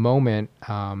the moment,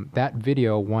 that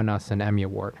video won us an Emmy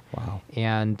Award. Wow.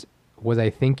 And was I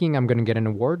thinking I'm going to get an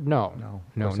award? No,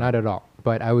 not at all.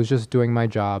 But I was just doing my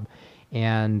job,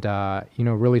 and you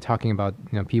know, really talking about,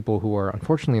 you know, people who are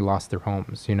unfortunately lost their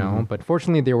homes. You know, but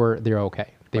fortunately they're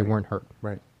okay. They weren't hurt.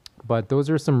 Right. But those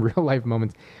are some real life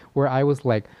moments where I was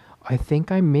like, I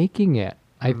think I'm making it.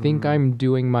 I think I'm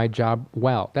doing my job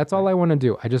well. That's all I want to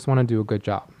do. I just want to do a good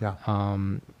job. Yeah.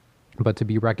 But to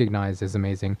be recognized is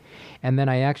amazing. And then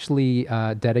I actually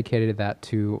dedicated that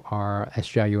to our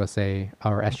SGI USA,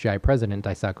 our SGI president,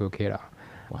 Daisaku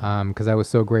Ikeda, because I was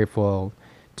so grateful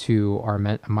to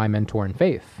my mentor in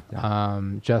faith. Yeah.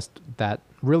 Just that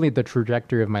really the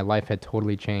trajectory of my life had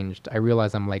totally changed. I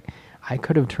realized I'm like, I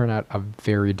could have turned out a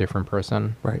very different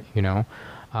person. Right. You know?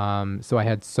 So I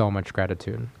had so much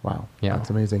gratitude. Wow. Yeah.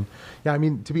 That's amazing. Yeah. I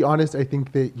mean, to be honest, I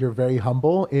think that you're very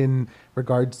humble in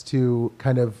regards to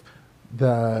kind of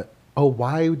the, oh,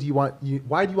 why do you want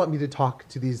me to talk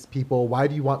to these people? Why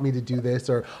do you want me to do this?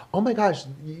 Or, oh my gosh,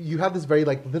 you have this very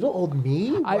like little old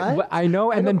me. What? I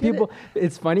know. And then don't get people,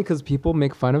 it's funny because people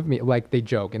make fun of me. Like they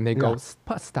joke and they go,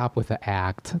 Yeah. stop with the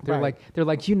act. They're Right.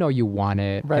 like, you know, you want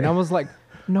it. Right. And I was like,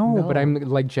 no, but I'm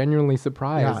like genuinely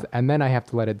surprised. Yeah. And then I have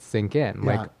to let it sink in.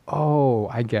 Yeah. Like, oh,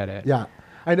 I get it. Yeah.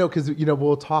 I know, because, you know,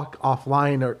 we'll talk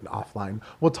offline.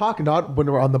 We'll talk not when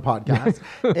we're on the podcast.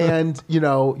 And, you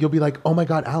know, you'll be like, oh my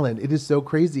God, Alan, it is so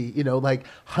crazy. You know, like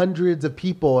hundreds of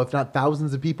people, if not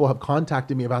thousands of people have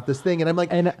contacted me about this thing. And I'm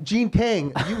like, Gene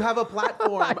Kang, you have a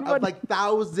platform of like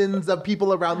thousands of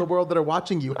people around the world that are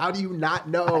watching you. How do you not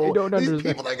know I don't these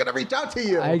understand. people are going to reach out to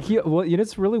you? Well, you know,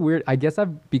 it's really weird. I guess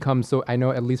I've become so, I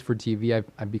know at least for TV,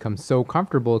 I've become so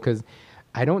comfortable because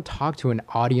I don't talk to an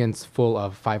audience full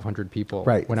of 500 people.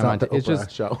 Right. When It's I'm not on the it's Oprah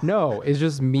just show. No, it's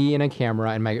just me and a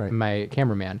camera and my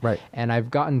cameraman. Right. And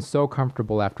I've gotten so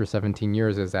comfortable after 17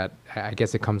 years is that I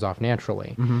guess it comes off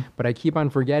naturally. But I keep on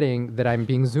forgetting that I'm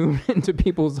being zoomed into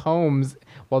people's homes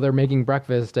while they're making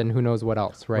breakfast and who knows what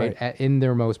else, right? In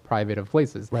their most private of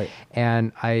places. Right.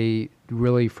 And I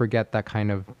really forget that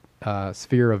kind of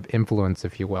sphere of influence,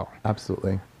 if you will.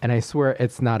 Absolutely. And I swear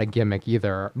it's not a gimmick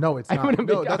either. No, it's not.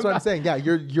 No, that's what I'm saying. Yeah,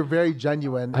 you're very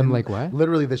genuine. I'm and like, what?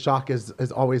 Literally, the shock is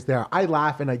always there. I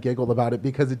laugh and I giggle about it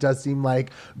because it does seem like,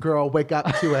 girl, wake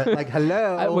up to it. Like,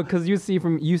 hello. Because you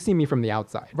see me from the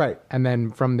outside, Right. And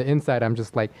then from the inside, I'm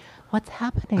just like, what's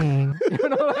happening? You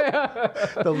know,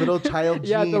 like, The little child Gene.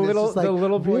 yeah, is just like, the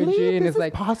little boy really? Gene This is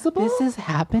like, possible. this is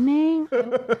happening.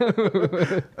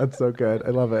 That's so good. I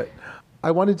love it. I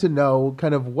wanted to know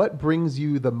kind of what brings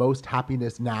you the most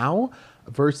happiness now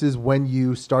versus when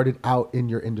you started out in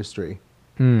your industry.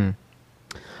 This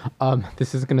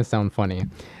is gonna sound funny.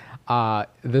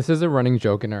 This is a running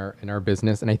joke in our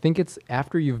business, and I think it's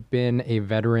after you've been a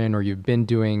veteran or you've been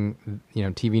doing, you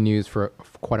know, TV news for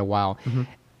quite a while.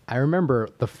 I remember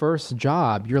the first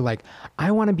job, you're like,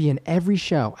 I want to be in every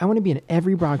show. I want to be in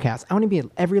every broadcast. I want to be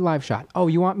in every live shot. Oh,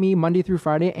 you want me Monday through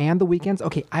Friday and the weekends?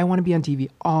 Okay, I want to be on TV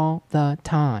all the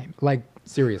time. Like,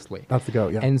 seriously. That's the go,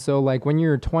 yeah. And so, like, when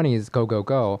you're 20s, go, go,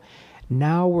 go.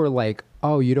 Now we're like,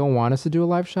 oh, you don't want us to do a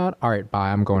live shot? All right,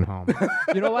 bye. I'm going home.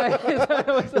 You know, like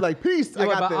You're like, peace. I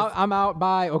got this. I'm out.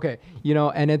 Bye. Okay. You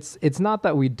know, and it's not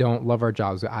that we don't love our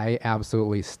jobs. I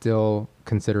absolutely still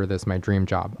consider this my dream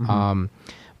job.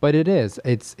 But it is.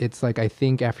 It's like, I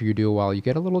think after you do a while, you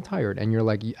get a little tired, and you're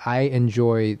like, I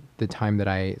enjoy the time that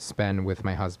I spend with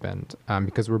my husband,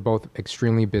 because we're both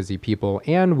extremely busy people,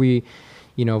 and we,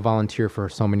 you know, volunteer for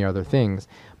so many other things.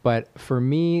 But for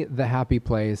me, the happy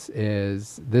place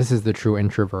is, this is the true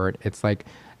introvert. It's like,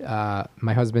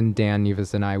 my husband, Dan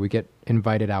Nevis, and I, we get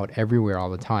invited out everywhere all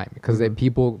the time because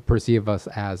people perceive us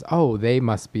as, oh, they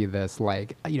must be this,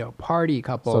 like, you know, party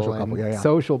couple,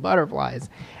 social butterflies.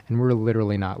 And we're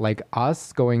literally not. Like,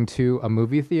 us going to a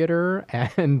movie theater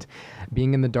and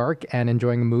being in the dark and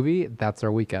enjoying a movie, that's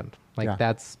our weekend. Like,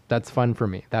 that's fun for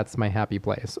me. That's my happy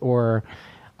place. Or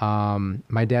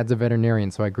my dad's a veterinarian,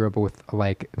 so I grew up with,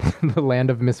 like, the land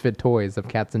of misfit toys of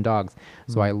cats and dogs.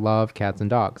 So I love cats and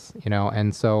dogs, you know,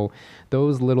 and so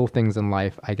those little things in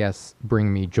life, I guess,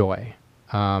 bring me joy.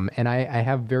 And I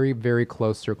have very, very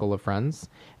close circle of friends,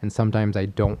 and sometimes I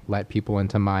don't let people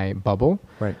into my bubble.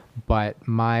 Right. But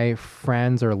my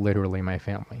friends are literally my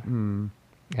family,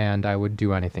 and I would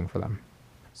do anything for them.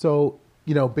 So,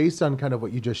 you know, based on kind of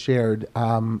what you just shared,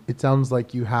 it sounds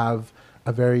like you have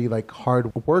a very, like,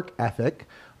 hard work ethic.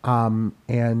 And,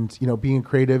 you know, being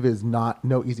creative is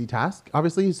no easy task,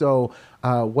 obviously. So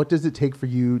what does it take for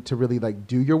you to really, like,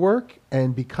 do your work?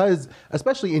 And because,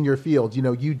 especially in your field, you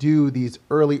know, you do these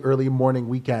early morning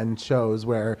weekend shows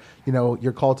where, you know,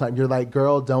 your call time, you're like,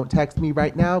 girl, don't text me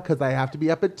right now because I have to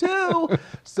be up at 2.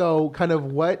 So kind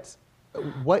of what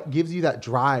gives you that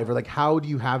drive, or, like, how do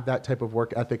you have that type of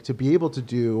work ethic to be able to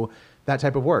do that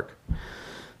type of work?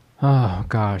 Oh,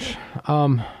 gosh.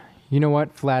 You know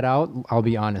what? Flat out, I'll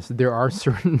be honest. There are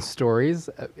certain stories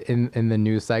in the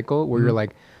news cycle where you're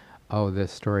like, oh,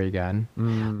 this story again.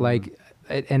 Like,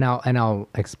 and I'll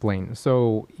explain.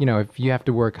 So, you know, if you have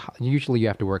to work, usually you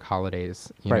have to work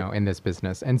holidays, you know, in this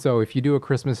business. And so if you do a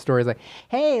Christmas story, it's like,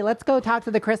 hey, let's go talk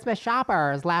to the Christmas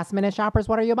shoppers, last minute shoppers.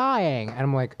 What are you buying? And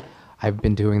I'm like, I've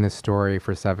been doing this story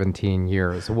for 17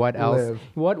 years. What else?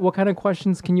 What kind of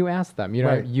questions can you ask them? You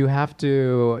know, you have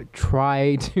to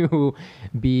try to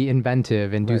be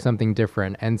inventive and do something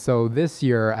different. And so this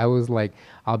year I was like,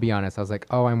 I'll be honest, I was like,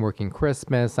 oh, I'm working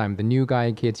Christmas. I'm the new guy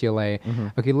at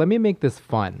KTLA. Okay, let me make this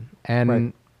fun.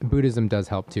 And Buddhism does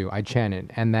help too. I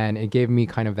chanted. And then it gave me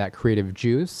kind of that creative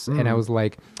juice. And I was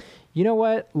like, you know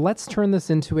what? Let's turn this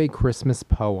into a Christmas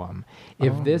poem.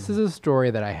 If this is a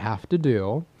story that I have to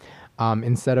do,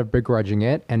 instead of begrudging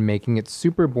it and making it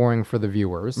super boring for the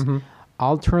viewers,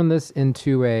 I'll turn this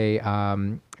into a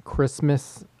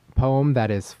Christmas poem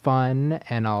that is fun,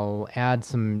 and I'll add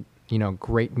some, you know,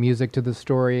 great music to the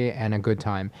story and a good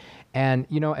time. And,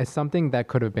 you know, as something that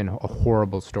could have been a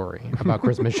horrible story about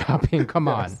Christmas shopping, come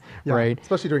on, right?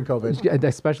 Especially during COVID.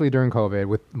 Especially during COVID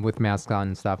with masks on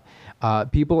and stuff.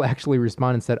 People actually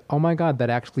responded and said, oh my God, that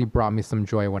actually brought me some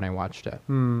joy when I watched it.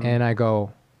 And I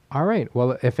go, all right,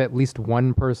 well, if at least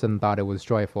one person thought it was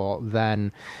joyful,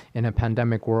 then in a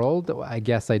pandemic world, I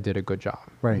guess I did a good job,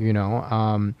 you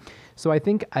know? So I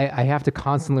think I have to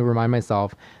constantly remind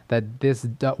myself that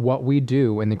what we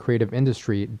do in the creative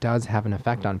industry does have an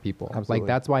effect on people. Absolutely. Like,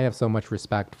 that's why I have so much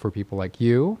respect for people like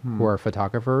you, who are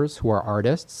photographers, who are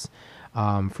artists,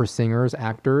 for singers,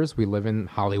 actors. We live in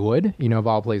Hollywood, you know, of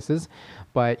all places.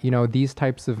 But, you know, these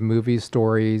types of movies,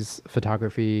 stories,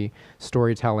 photography,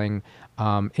 storytelling,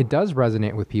 it does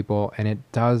resonate with people, and it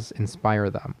does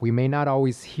inspire them. We may not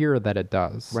always hear that it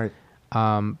does,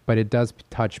 but it does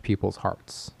touch people's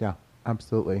hearts. Yeah,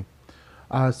 absolutely.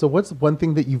 So what's one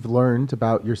thing that you've learned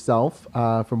about yourself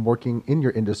from working in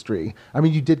your industry? I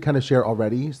mean, you did kind of share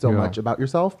already so much about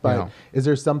yourself, but is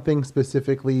there something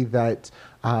specifically that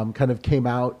kind of came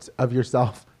out of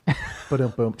yourself?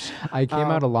 I came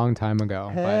out a long time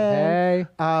ago.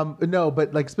 No,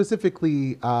 but like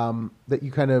specifically that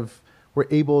you kind of were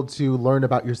able to learn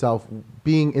about yourself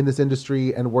being in this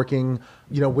industry and working,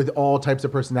 you know, with all types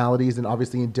of personalities and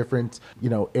obviously in different, you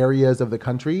know, areas of the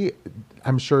country.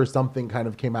 I'm sure something kind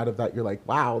of came out of that. You're like,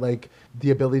 wow, like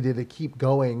the ability to keep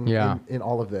going in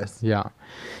all of this. Yeah.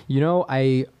 You know,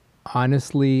 I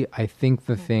think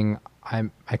the thing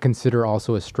I consider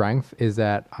also a strength is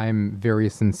that I'm very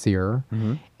sincere,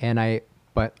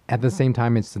 but at the same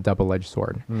time, it's a double-edged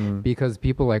sword because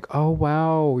people are like, oh,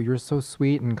 wow, you're so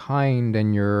sweet and kind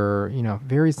and you're, you know,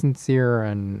 very sincere.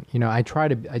 And, you know,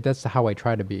 that's how I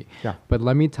try to be. Yeah. But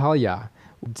let me tell you,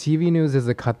 TV news is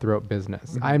a cutthroat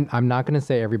business. I'm not going to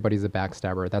say everybody's a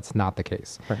backstabber. That's not the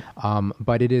case.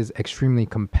 But it is extremely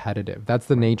competitive. That's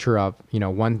the nature of, you know,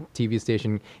 one TV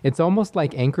station. It's almost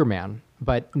like Anchorman.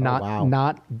 but not wow.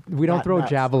 not we don't Not throw nuts.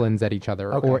 javelins at each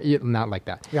other Okay. or not like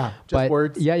that. Yeah, just But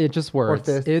words. Yeah, it just words.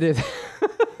 fists. It is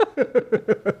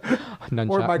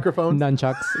Or microphones.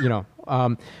 nunchucks,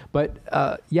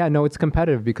 yeah, no, it's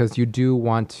competitive because you do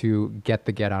want to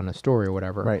get on a story or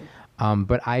whatever. Right.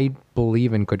 But I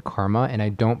believe in good karma, and I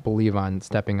don't believe on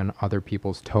stepping on other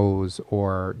people's toes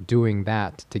or doing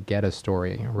that to get a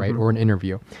story, right, or an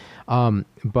interview.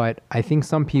 But I think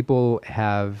some people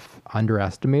have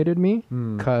underestimated me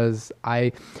because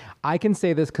I can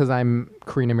say this because I'm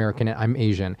Korean American and I'm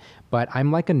Asian, but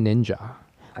I'm like a ninja.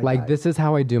 Like, this is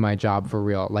how I do my job for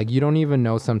real. Like, you don't even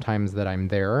know sometimes that I'm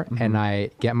there, and I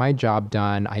get my job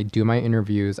done. I do my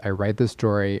interviews. I write the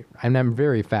story, and I'm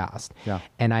very fast. Yeah.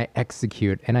 And I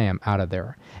execute, and I am out of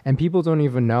there. And people don't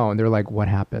even know, and they're like, what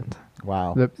happened?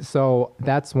 Wow. So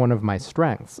that's one of my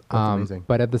strengths. That's amazing.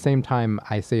 But at the same time,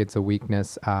 I say it's a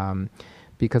weakness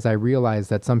because I realize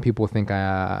that some people think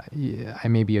I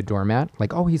may be a doormat.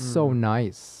 Like, oh, he's so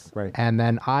nice. Right. And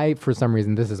then for some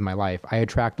reason, this is my life. I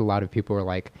attract a lot of people who are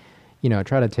like,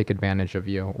 try to take advantage of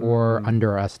you or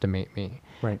underestimate me.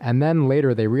 Right. And then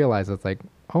later they realize it's like,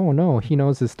 oh no, he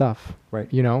knows his stuff. Right.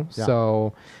 Yeah.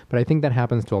 So, but I think that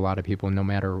happens to a lot of people no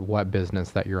matter what business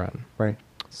that you're in. Right.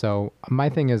 So my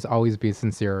thing is always be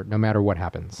sincere no matter what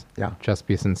happens. Yeah. Just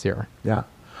be sincere. Yeah.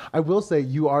 I will say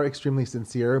you are extremely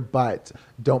sincere, but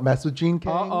don't mess with Gene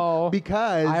Kang. Uh-oh.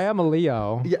 Because I am a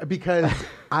Leo. Yeah, because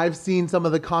I've seen some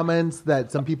of the comments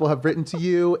that some people have written to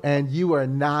you, and you are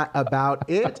not about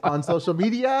it on social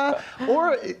media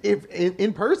or if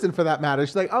in person for that matter.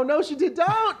 She's like, oh no, she did.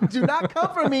 Do not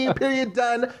come for me. Period.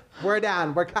 Done. We're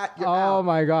done. We're cut. You're out. Oh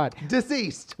my God.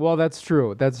 Deceased. Well, that's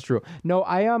true. That's true. No,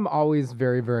 I am always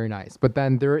very, very nice. But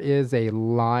then there is a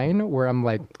line where I'm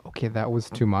like, okay, that was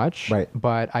too much. Right.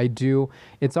 But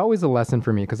it's always a lesson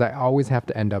for me because I always have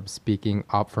to end up speaking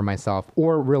up for myself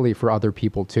or really for other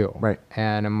people too. Right.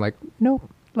 And I'm like, nope,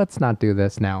 let's not do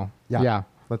this now. Yeah.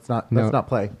 Let's not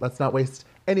play. Let's not waste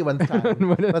anyone's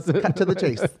time. Let's cut to the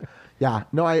chase. Yeah.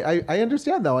 No, I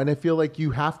understand though. And I feel like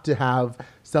you have to have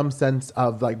some sense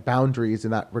of like boundaries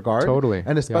in that regard. Totally.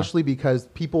 And especially because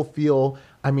people feel,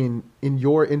 in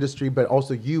your industry, but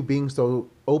also you being so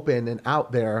open and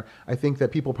out there, I think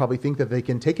that people probably think that they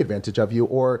can take advantage of you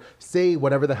or say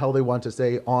whatever the hell they want to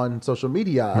say on social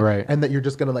media. Right. And that you're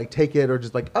just going to like take it or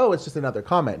just like, oh, it's just another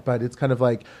comment. But it's kind of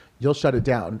like, you'll shut it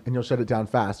down and you'll shut it down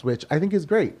fast, which I think is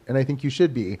great. And I think you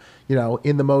should be,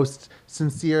 in the most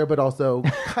sincere, but also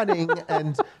cunning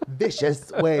and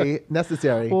vicious way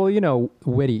necessary. Well,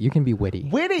 witty. You can be witty.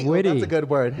 Witty. Oh, that's a good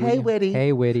word. Hey, witty.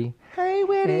 Hey, witty. Hey,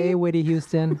 witty. Hey, Whitney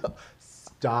Houston.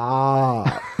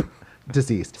 Stop.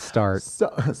 Deceased.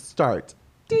 Start.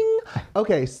 Ding.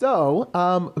 Okay, so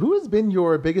who has been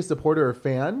your biggest supporter or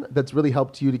fan that's really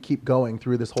helped you to keep going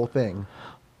through this whole thing?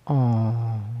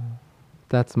 Oh,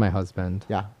 that's my husband.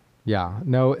 Yeah. Yeah.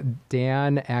 No,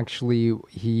 Dan actually,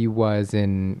 he was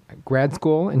in grad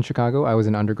school in Chicago. I was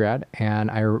an undergrad. And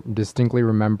I distinctly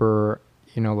remember,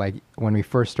 like when we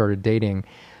first started dating,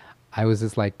 I was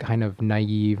this like kind of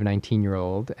naive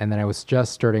 19-year-old. And then I was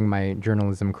just starting my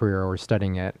journalism career or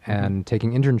studying it and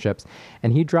taking internships.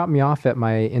 And he dropped me off at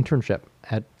my internship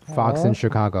at Fox in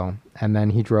Chicago. And then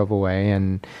he drove away.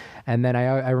 And then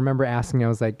I remember asking, I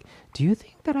was like, do you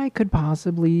think that I could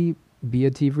possibly be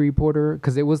a TV reporter?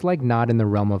 Because it was like not in the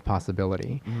realm of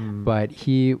possibility. But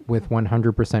he, with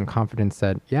 100% confidence,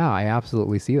 said, yeah, I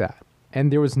absolutely see that.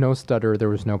 And there was no stutter, there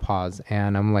was no pause.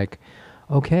 And I'm like,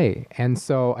 okay. And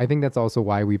so I think that's also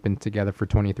why we've been together for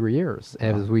 23 years,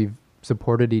 as we've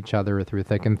supported each other through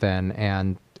thick and thin.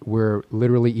 And we're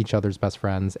literally each other's best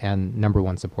friends and number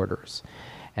one supporters.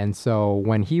 And so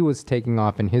when he was taking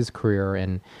off in his career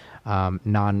in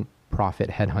non-profit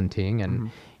headhunting and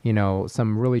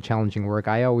some really challenging work,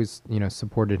 I always,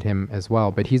 supported him as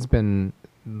well. But he's been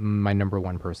my number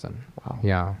one person. Wow.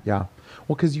 Yeah. Yeah.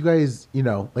 Well, because you guys,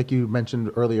 like you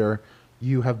mentioned earlier,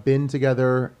 you have been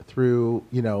together through,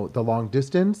 the long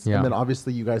distance. Yeah. And then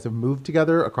obviously you guys have moved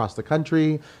together across the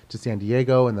country to San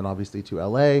Diego and then obviously to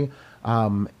LA.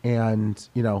 And,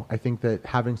 I think that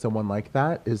having someone like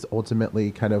that is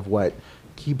ultimately kind of what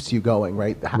keeps you going,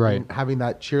 right? Having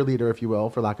that cheerleader, if you will,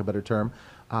 for lack of a better term.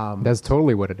 That's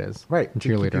totally what it is. Right. To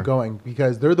keep you going,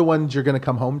 because they're the ones you're going to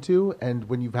come home to. And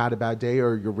when you've had a bad day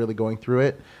or you're really going through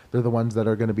it, they're the ones that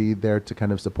are going to be there to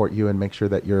kind of support you and make sure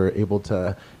that you're able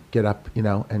to get up,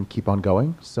 and keep on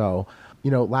going. So,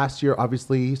 last year,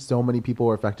 obviously, so many people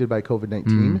were affected by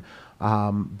COVID-19,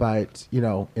 but,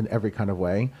 in every kind of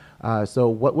way. So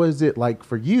what was it like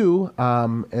for you?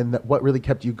 And what really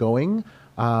kept you going?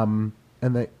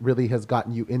 and that really has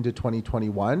gotten you into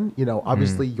 2021. You know,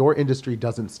 obviously your industry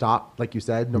doesn't stop, like you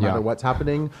said, no matter what's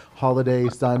happening, holiday,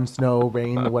 sun, snow,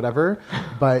 rain, whatever.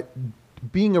 But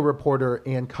being a reporter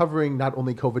and covering not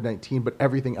only COVID-19, but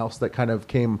everything else that kind of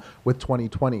came with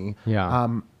 2020.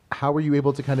 How were you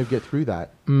able to kind of get through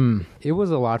that? It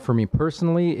was a lot for me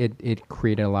personally. It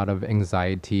created a lot of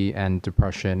anxiety and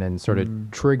depression and sort of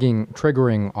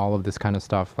triggering all of this kind of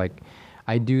stuff. Like,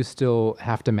 I do still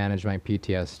have to manage my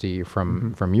PTSD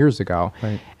from years ago.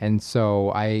 Right. And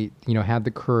so I, had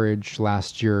the courage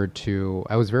last year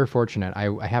I was very fortunate.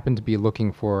 I happened to be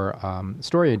looking for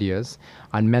story ideas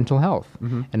on mental health.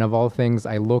 And of all things,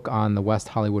 I look on the West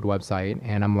Hollywood website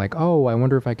and I'm like, oh, I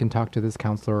wonder if I can talk to this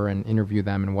counselor and interview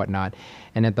them and whatnot.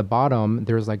 And at the bottom,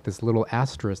 there's like this little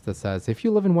asterisk that says, if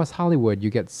you live in West Hollywood, you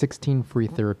get 16 free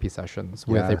therapy sessions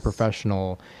with a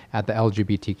professional at the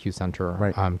LGBTQ center,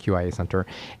 QIA center.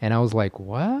 And I was like,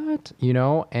 what?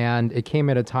 And it came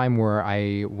at a time where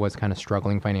I was kind of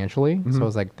struggling financially. So I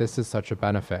was like, this is such a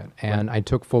benefit. And I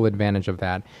took full advantage of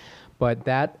that. But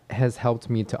that has helped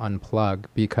me to unplug,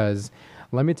 because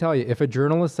let me tell you, if a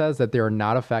journalist says that they are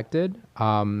not affected,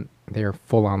 they're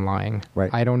full on lying.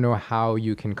 Right. I don't know how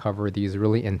you can cover these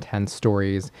really intense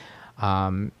stories.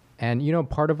 And,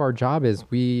 part of our job is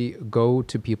we go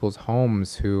to people's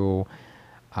homes who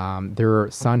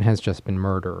their son has just been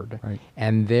murdered. Right.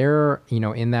 And they're,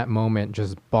 in that moment,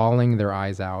 just bawling their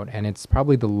eyes out. And it's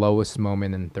probably the lowest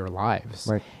moment in their lives.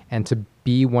 Right. And to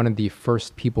be one of the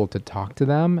first people to talk to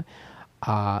them,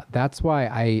 that's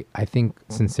why I think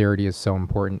sincerity is so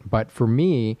important. But for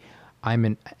me, I'm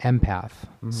an empath.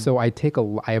 So I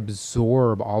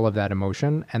absorb all of that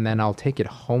emotion, and then I'll take it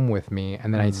home with me,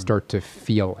 and then I start to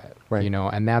feel it,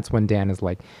 and that's when Dan is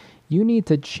like, you need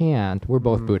to chant. We're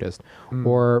both Buddhist.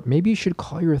 Or maybe you should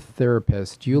call your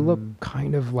therapist. You look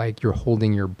kind of like you're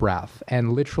holding your breath.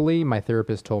 And literally, my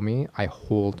therapist told me I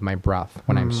hold my breath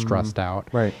when I'm stressed out.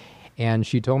 Right. And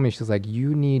she told me, she's like,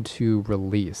 you need to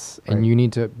release and you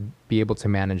need to be able to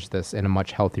manage this in a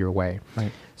much healthier way.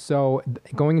 Right. So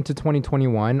going into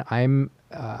 2021, I'm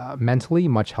mentally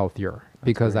much healthier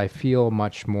because I feel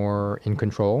much more in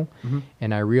control.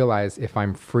 And I realize if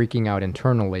I'm freaking out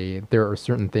internally, there are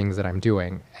certain things that I'm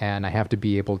doing and I have to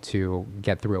be able to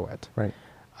get through it. Right.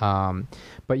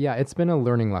 But yeah, it's been a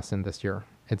learning lesson this year.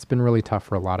 It's been really tough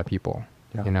for a lot of people,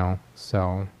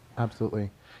 so.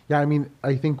 Absolutely. Yeah, I mean,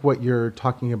 I think what you're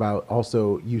talking about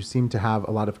also, you seem to have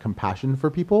a lot of compassion for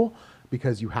people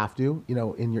because you have to,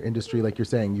 in your industry, like you're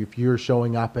saying, if you're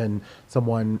showing up and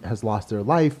someone has lost their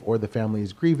life or the family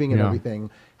is grieving and everything,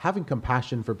 having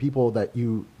compassion for people that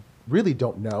you really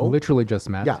don't know. Literally just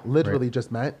met. Yeah, literally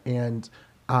just met. And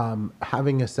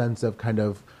having a sense of kind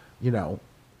of,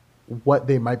 what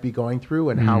they might be going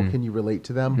through and how can you relate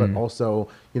to them, but also,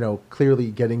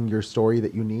 clearly getting your story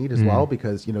that you need as well,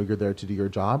 because, you're there to do your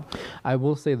job. I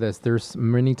will say this, there's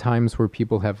many times where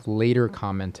people have later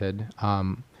commented,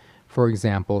 for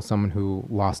example, someone who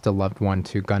lost a loved one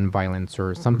to gun violence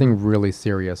or something really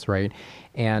serious, right?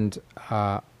 And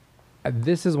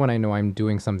this is when I know I'm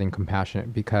doing something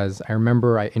compassionate, because I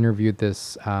remember I interviewed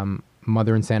this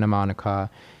mother in Santa Monica.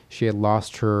 She had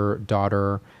lost her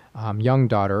daughter, young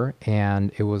daughter,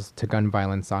 and it was to gun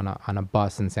violence on a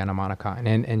bus in Santa Monica.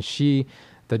 And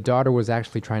the daughter was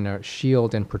actually trying to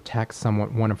shield and protect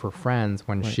one of her friends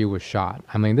when she was shot.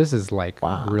 I mean, this is like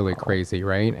really crazy,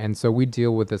 right? And so we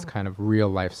deal with this kind of real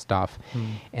life stuff.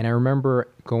 And I remember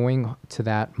going to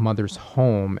that mother's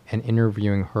home and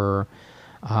interviewing her,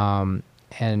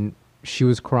 and she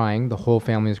was crying, the whole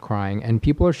family is crying, and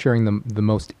people are sharing the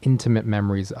most intimate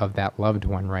memories of that loved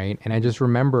one, right? And I just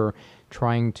remember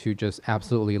trying to just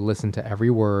absolutely listen to every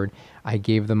word. I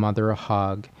gave the mother a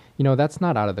hug. That's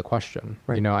not out of the question.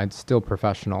 Right. I'm still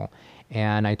professional.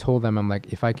 And I told them, I'm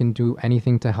like, if I can do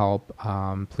anything to help,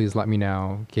 please let me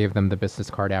know. Gave them the business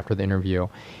card after the interview.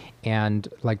 And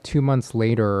like 2 months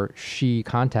later, she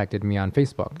contacted me on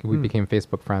Facebook. We became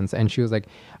Facebook friends. And she was like,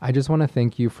 I just want to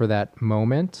thank you for that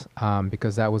moment,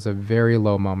 because that was a very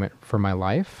low moment for my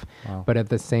life. Wow. But at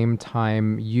the same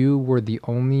time, you were the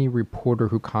only reporter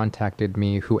who contacted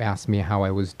me, who asked me how I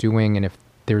was doing and if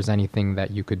there's anything that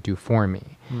you could do for me.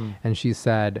 And she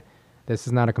said, this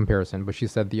is not a comparison, but she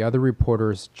said the other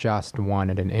reporters just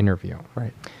wanted an interview.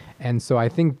 Right. And so I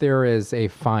think there is a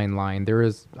fine line. There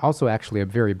is also actually a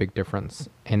very big difference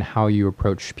in how you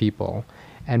approach people.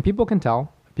 And people can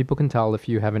tell. People can tell if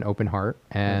you have an open heart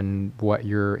and what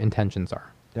your intentions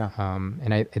are. Yeah.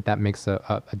 And that makes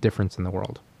a difference in the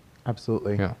world.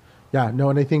 Absolutely. Yeah. Yeah, no,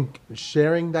 and I think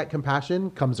sharing that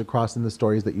compassion comes across in the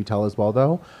stories that you tell as well,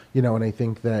 though. And I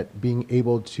think that being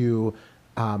able to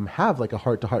have like a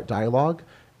heart-to-heart dialogue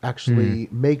actually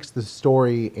makes the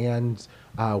story and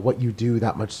what you do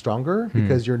that much stronger,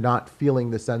 because you're not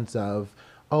feeling the sense of,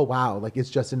 oh, wow, like it's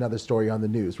just another story on the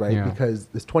news, right? Yeah. Because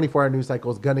this 24-hour news cycle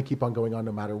is going to keep on going on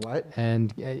no matter what.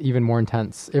 And even more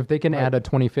intense. If they can add a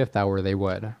 25th hour, they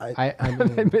would. I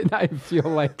mean, I feel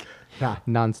like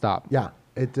nonstop. Yeah.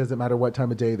 It doesn't matter what time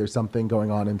of day, there's something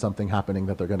going on and something happening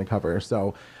that they're going to cover.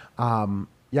 So,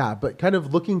 yeah, but kind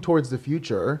of looking towards the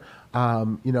future,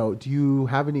 do you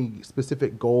have any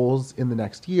specific goals in the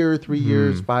next year, 3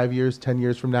 years, 5 years, 10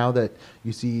 years from now that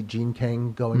you see Gene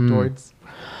Kang going towards?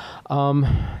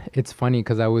 It's funny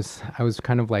because I was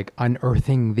kind of like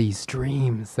unearthing these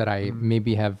dreams that I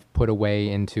maybe have put away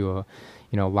into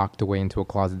locked away into a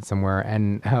closet somewhere.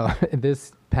 And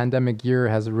this pandemic year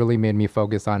has really made me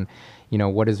focus on,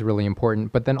 what is really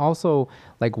important. But then also,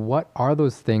 like, what are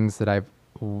those things that I've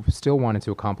still wanted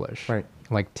to accomplish? Right.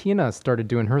 Like Tina started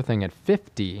doing her thing at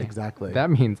 50. Exactly. That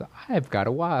means I've got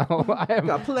a while. I have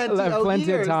got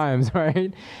plenty of times,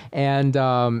 right? And,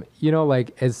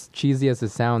 like as cheesy as it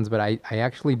sounds, but I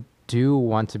actually do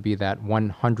want to be that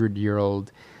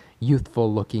 100-year-old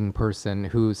youthful looking person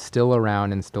who's still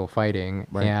around and still fighting.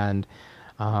 Right. And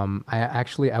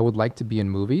I would like to be in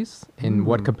movies. In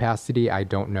what capacity, I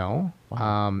don't know.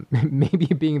 Wow. Maybe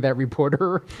being that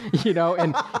reporter,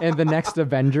 and the next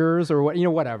Avengers or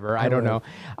whatever. I don't know.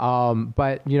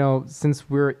 But since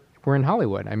we're in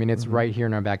Hollywood, I mean, it's right here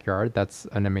in our backyard. That's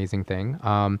an amazing thing.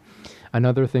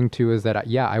 Another thing too is that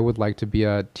I would like to be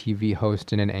a TV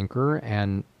host and an anchor,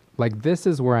 and like this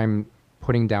is where I'm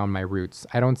putting down my roots.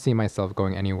 I don't see myself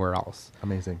going anywhere else.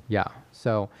 Amazing. Yeah.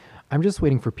 So I'm just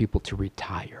waiting for people to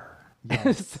retire.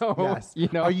 Yes. So,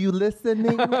 yes. Are you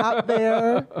listening out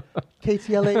there?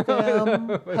 KTLA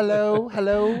fam?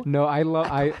 Hello? No, I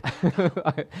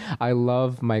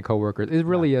love my coworkers. It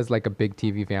really is like a big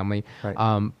TV family. Right.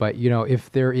 But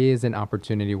if there is an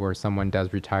opportunity where someone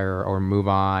does retire or move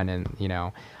on, and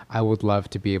I would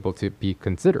love to be able to be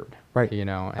considered. Right.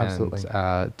 Absolutely.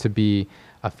 And to be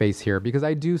a face here, because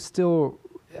I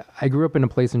grew up in a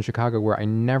place in Chicago where I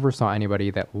never saw anybody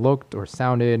that looked or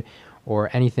sounded or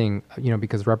anything,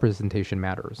 because representation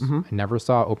matters. I never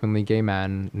saw openly gay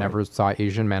men, never saw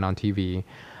Asian men on TV.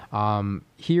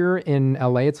 Here in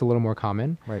LA, it's a little more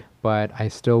common, right? But I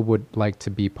still would like to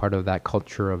be part of that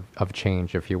culture of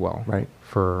change, if you will, right?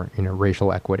 For,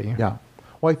 racial equity. Yeah.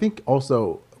 Well, I think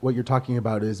also what you're talking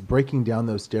about is breaking down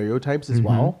those stereotypes as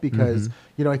well, because,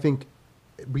 I think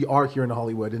we are here in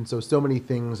Hollywood, and so many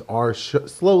things are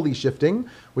slowly shifting,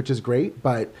 which is great.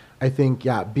 But I think,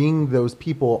 being those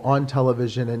people on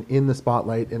television and in the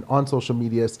spotlight and on social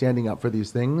media, standing up for these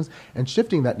things and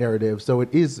shifting that narrative so it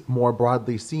is more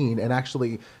broadly seen, and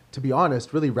actually, to be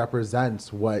honest, really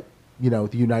represents what the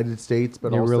United States,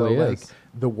 but also really like is.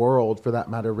 The world, for that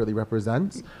matter, really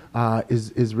represents,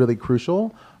 is really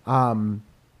crucial.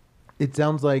 It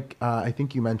sounds like, I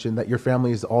think you mentioned that your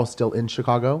family is all still in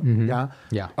Chicago. Yeah?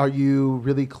 Yeah. Are you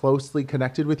really closely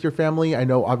connected with your family? I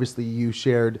know obviously you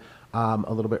shared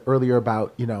a little bit earlier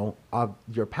about,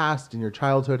 your past and your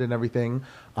childhood and everything.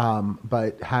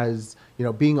 But has,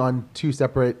 being on two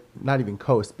separate, not even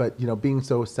coasts, but, being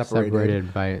so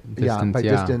separated by distance.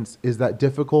 Distance, is that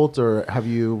difficult, or have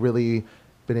you really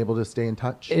been able to stay in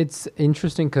touch? It's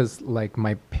interesting because like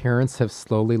my parents have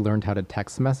slowly learned how to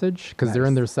text message because they're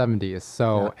in their 70s.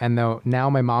 So, and now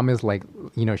my mom is like,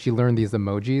 she learned these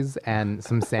emojis and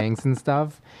some sayings and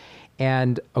stuff.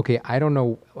 And okay, I don't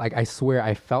know, like I swear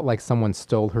I felt like someone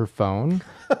stole her phone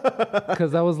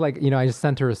because I was like, I just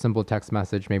sent her a simple text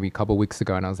message maybe a couple weeks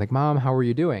ago, and I was like, Mom, how are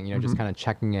you doing? Just kind of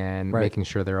checking in, making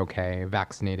sure they're okay,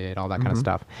 vaccinated, all that kind of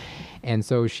stuff. And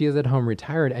so she is at home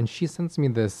retired, and she sends me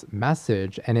this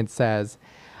message, and it says,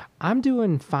 I'm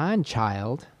doing fine,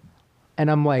 child. And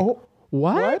I'm like,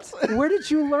 What? Where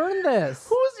did you learn this?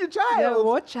 Who's your child? Yeah,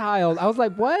 what child? I was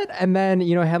like, what? And then,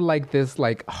 it had like this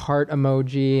like heart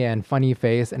emoji and funny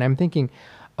face. And I'm thinking,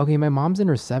 okay, my mom's in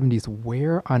her 70s.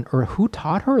 Where on earth? Who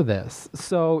taught her this?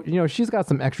 So, she's got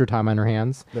some extra time on her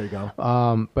hands. There you go.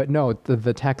 But no,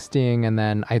 the texting, and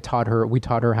then we taught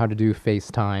her how to do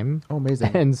FaceTime. Oh,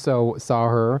 amazing. And so saw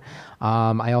her.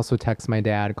 I also text my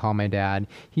dad, call my dad.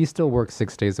 He still works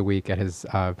 6 days a week at his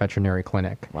veterinary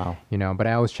clinic. Wow. But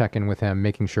I always check in with him,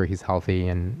 making sure he's healthy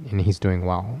and he's doing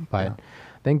well. But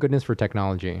thank goodness for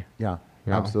technology. Yeah,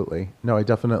 absolutely. No, I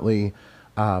definitely,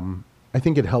 I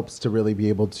think it helps to really be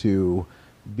able to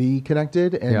be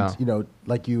connected. And,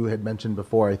 like you had mentioned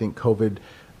before, I think COVID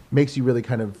makes you really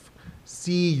kind of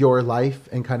see your life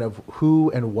and kind of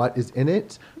who and what is in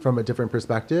it from a different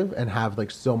perspective and have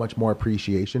like so much more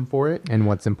appreciation for it. And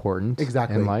what's important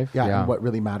Exactly. in life. Yeah, and what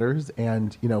really matters.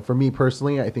 And, you know, for me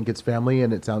personally, I think it's family,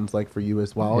 and it sounds like for you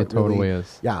as well. It totally really,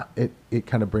 is. Yeah, it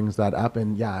kind of brings that up.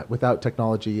 And yeah, without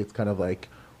technology, it's kind of like,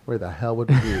 where the hell would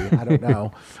we be? I don't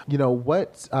know. You know,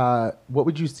 what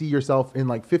would you see yourself in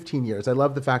like 15 years? I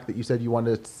love the fact that you said you want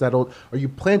to settle. Are you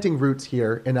planting roots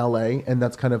here in LA? And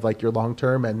that's kind of like your long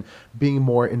term and being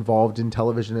more involved in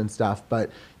television and stuff. But,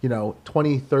 you know,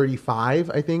 2035,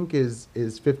 I think, is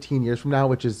 15 years from now,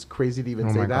 which is crazy to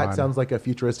even say that. God. Sounds like a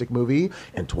futuristic movie.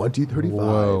 In 2035,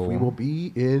 Whoa. we will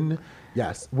be in,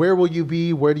 yes. Where will you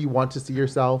be? Where do you want to see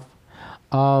yourself?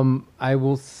 I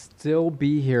will still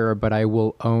be here, but I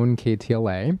will own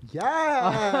KTLA.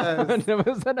 Yes! You are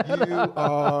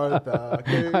the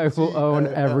KTLA. I will own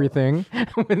everything.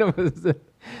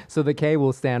 So the K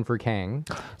will stand for Kang.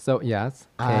 So yes,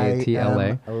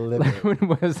 KTLA. I am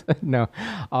livid. No.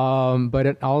 But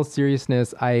in all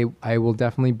seriousness, I will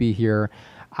definitely be here.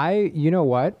 You know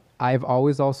what? I've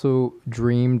always also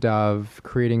dreamed of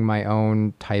creating my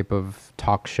own type of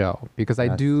talk show, because I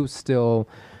do still,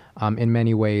 in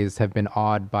many ways, have been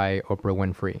awed by Oprah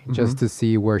Winfrey, just to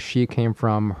see where she came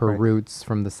from, her roots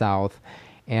from the South,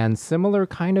 and similar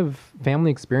kind of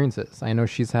family experiences. I know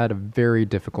she's had a very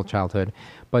difficult childhood,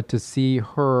 but to see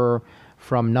her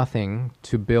from nothing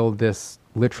to build this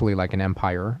literally like an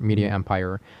empire, media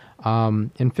empire.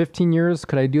 In 15 years,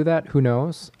 could I do that? Who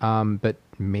knows? But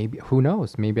maybe, who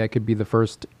knows? Maybe I could be the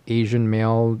first Asian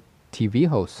male TV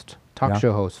host. Talk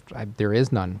show host. There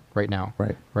is none right now.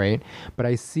 Right. But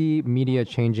I see media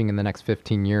changing in the next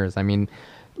 15 years. I mean,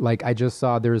 like I just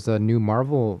saw there's a new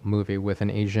Marvel movie with an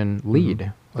Asian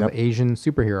lead, an Asian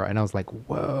superhero. And I was like,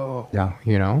 whoa. Yeah.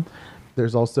 You know?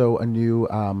 There's also a new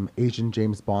Asian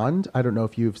James Bond. I don't know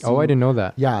if you've seen. Oh, I didn't know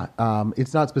that. Yeah.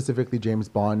 It's not specifically James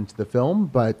Bond, the film,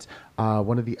 but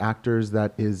one of the actors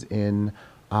that is in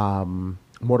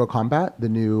Mortal Kombat, the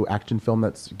new action film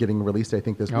that's getting released, I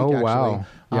think, this week. Oh, wow.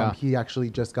 Yeah. He actually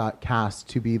just got cast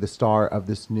to be the star of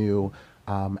this new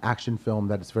action film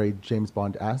that is very James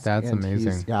Bond-esque. That's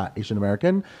amazing. He's, Asian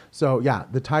American. So, yeah,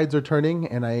 the tides are turning,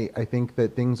 and I think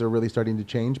that things are really starting to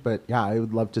change. But, yeah, I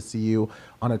would love to see you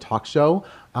on a talk show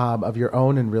of your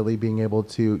own and really being able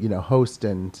to, you know, host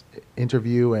and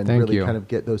interview and really kind of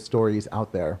get those stories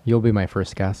out there. You'll be my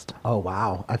first guest. Oh,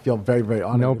 wow. I feel very, very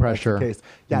honored. No pressure.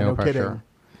 Yeah, no pressure. Kidding.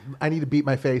 I need to beat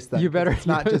my face. Then, you better. It's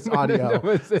not just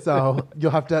audio. So you'll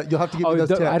have to give me those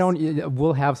tips. I don't.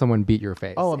 We'll have someone beat your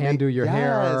face. And do your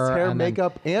hair,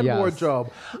 makeup, and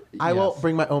wardrobe. I will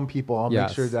bring my own people. I'll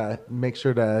make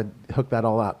sure to hook that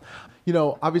all up. You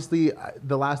know, obviously,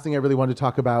 the last thing I really wanted to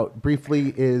talk about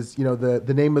briefly is, you know,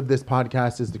 the name of this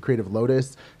podcast is The Creative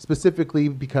Lotus, specifically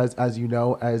because, as you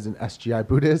know, as an SGI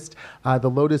Buddhist, the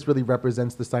lotus really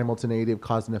represents the simultaneity of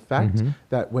cause and effect,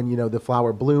 that when, you know, the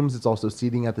flower blooms, it's also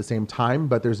seeding at the same time,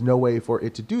 but there's no way for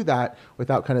it to do that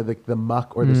without kind of the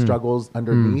muck or the struggles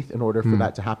underneath in order for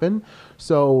that to happen.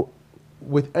 So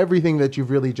with everything that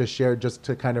you've really just shared, just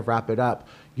to kind of wrap it up,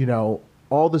 you know,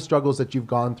 all the struggles that you've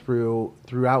gone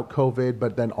throughout COVID,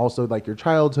 but then also like your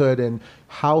childhood, and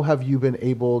how have you been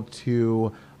able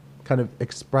to kind of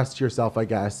express yourself, I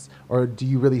guess, or do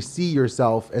you really see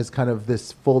yourself as kind of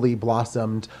this fully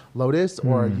blossomed lotus,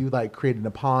 or are you like creating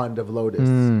a pond of lotus?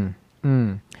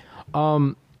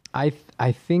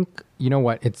 I think, you know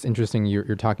what, it's interesting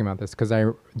you're talking about this, because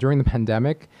during the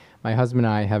pandemic, my husband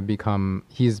and I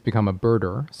he's become a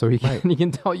birder. So he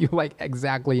can tell you like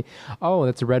exactly, oh,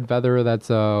 that's a red feather, that's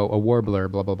a warbler,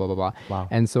 blah, blah, blah, blah, blah. Wow.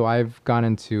 And so I've gone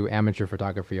into amateur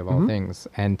photography of all things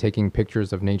and taking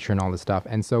pictures of nature and all this stuff.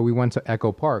 And so we went to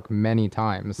Echo Park many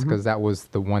times because that was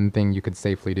the one thing you could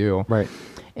safely do. Right.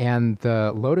 And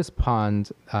the lotus pond,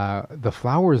 the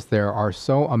flowers there are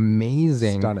so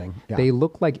amazing. Stunning. Yeah. They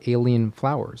look like alien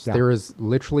flowers. Yeah. They're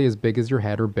literally as big as your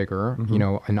head or bigger, you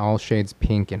know, in all shades,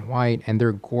 pink and white, and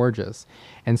they're gorgeous.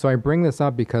 And so I bring this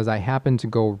up because I happened to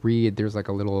go read, there's like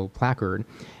a little placard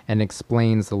and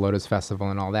explains the Lotus Festival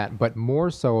and all that, but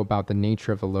more so about the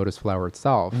nature of the lotus flower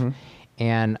itself.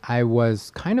 And I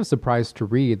was kind of surprised to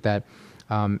read that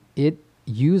it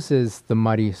uses the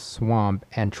muddy swamp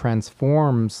and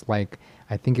transforms, like,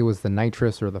 I think it was the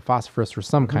nitrous or the phosphorus or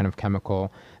some kind of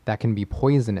chemical that can be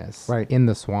poisonous in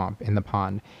the swamp, in the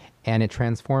pond. And it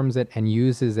transforms it and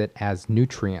uses it as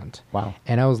nutrient. Wow.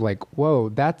 And I was like, whoa,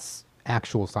 that's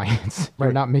actual science.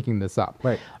 You're not making this up.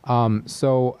 Right.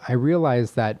 So I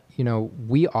realized that, you know,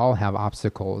 we all have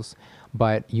obstacles,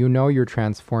 but you know you're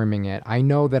transforming it. I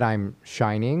know that I'm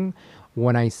shining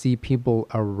when I see people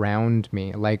around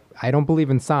me. Like, I don't believe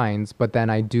in signs, but then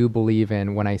I do believe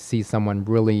in when I see someone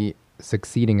really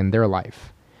succeeding in their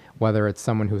life, whether it's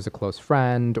someone who's a close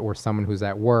friend or someone who's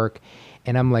at work.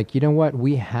 And I'm like, you know what?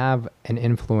 We have an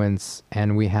influence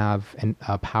and we have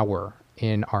a power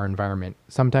in our environment.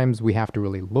 Sometimes we have to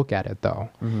really look at it though,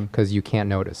 because you can't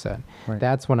notice it. Right.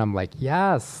 That's when I'm like,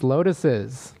 yes,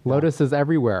 lotuses. Lotuses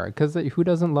everywhere. Because who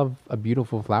doesn't love a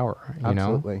beautiful flower, you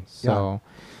know? Absolutely. So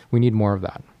we need more of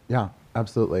that. Yeah,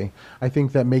 absolutely. I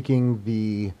think that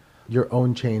making your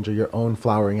own change or your own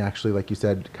flowering actually, like you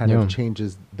said, kind of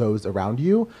changes those around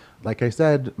you. Like I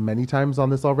said many times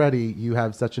on this already, you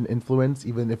have such an influence,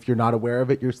 even if you're not aware of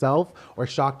it yourself or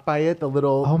shocked by it. The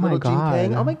little Gene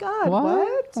Kang. Oh my God!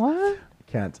 What?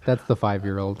 Can't. That's the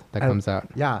 5-year-old that comes out.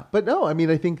 Yeah. But no, I mean,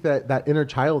 I think that inner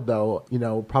child though, you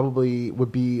know, probably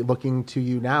would be looking to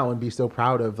you now and be so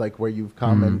proud of like where you've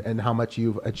come and how much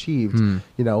you've achieved,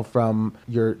 you know, from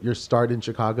your start in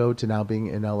Chicago to now being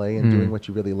in LA and doing what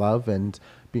you really love and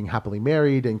being happily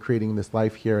married and creating this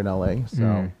life here in LA.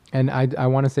 So. And I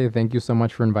want to say thank you so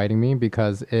much for inviting me,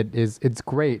 because it's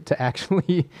great to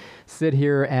actually sit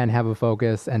here and have a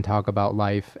focus and talk about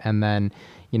life. And then,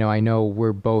 you know, I know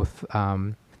we're both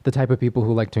the type of people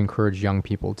who like to encourage young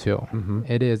people too.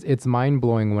 It's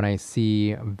mind-blowing when I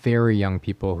see very young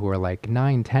people who are like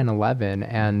 9, 10, 11,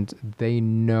 and they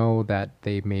know that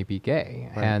they may be gay,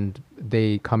 and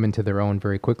they come into their own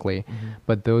very quickly.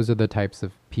 But those are the types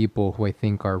of people who I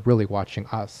think are really watching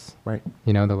us. Right.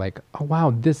 You know, they're like, oh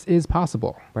wow, this is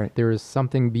possible. Right. There is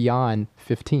something beyond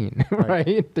 15,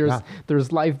 right?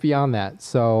 There's life beyond that.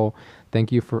 So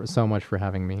thank you so much for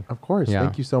having me. Of course. Yeah.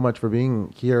 Thank you so much for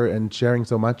being here and sharing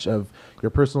so much of your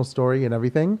personal story and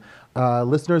everything.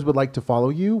 Listeners would like to follow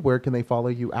you. Where can they follow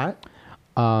you at?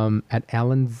 At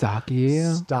Alan Zaki.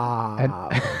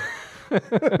 Stop.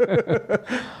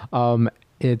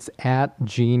 It's at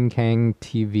Gene Kang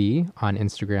TV on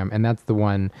Instagram. And that's the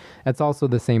one. That's also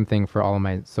the same thing for all of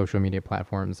my social media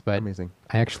platforms. But amazing.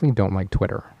 I actually don't like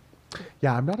Twitter.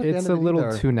 Yeah, I'm not a fan of it. It's a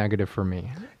little too negative for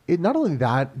me. Not only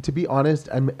that, to be honest,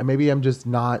 maybe I'm just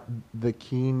not the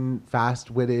keen,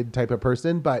 fast-witted type of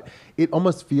person, but it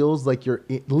almost feels like you're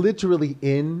literally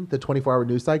in the 24-hour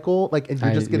news cycle, like, and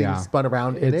you're just getting spun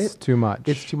around in it. It's too much.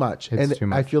 It's too much.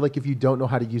 I feel like if you don't know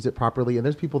how to use it properly, and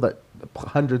there's people that,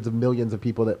 hundreds of millions of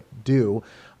people that do,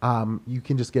 you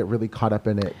can just get really caught up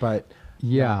in it. But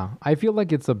yeah, I feel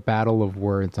like it's a battle of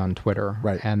words on Twitter.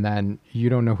 Right. And then you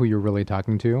don't know who you're really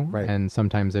talking to. Right. And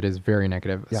sometimes it is very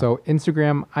negative. Yeah. So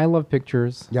Instagram, I love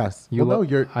pictures. Yes. I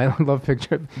love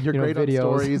pictures. You're great on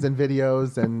stories and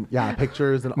videos and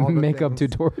pictures and all the makeup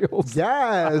tutorials.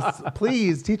 Yes.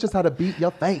 Please teach us how to beat your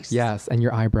face. Yes. And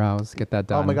your eyebrows. Get that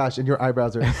done. Oh my gosh. And your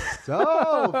eyebrows are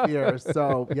so fierce.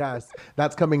 So yes,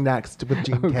 that's coming next with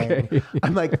Gene Kang.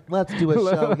 I'm like, let's do a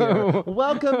show here.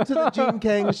 Welcome to the Gene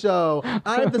Kang Show.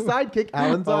 I'm the sidekick,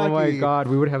 Alan Zaki. Oh my God,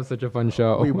 we would have such a fun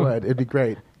show. We would. It'd be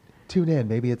great. Tune in.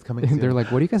 Maybe it's coming soon. They're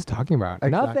like, what are you guys talking about?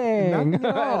 Exactly. Nothing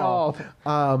at all.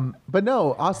 But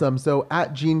no, awesome. So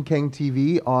at Gene Kang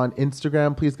TV on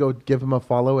Instagram, please go give him a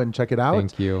follow and check it out.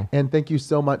 Thank you. And thank you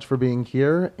so much for being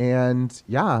here. And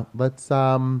yeah, let's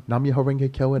Nam Myoho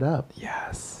Renge Kyo it up.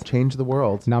 Yes. Change the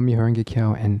world. Nam Myoho Renge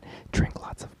Kyo and drink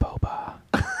lots of boba.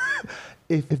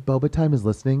 If Boba Time is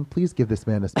listening, please give this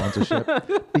man a sponsorship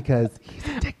because he's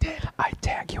addicted. I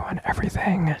tag you on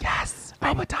everything. Yes,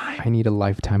 Boba Time. I need a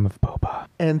lifetime of boba.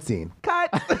 And scene.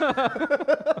 Cut.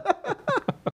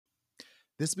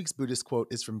 This week's Buddhist quote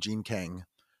is from Gene Kang.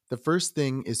 The first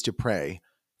thing is to pray.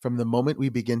 From the moment we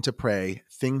begin to pray,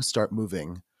 things start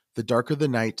moving. The darker the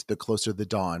night, the closer the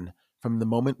dawn. From the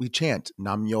moment we chant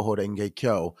Nam Myoho Renge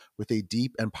Kyo with a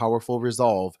deep and powerful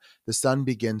resolve, the sun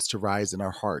begins to rise in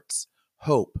our hearts.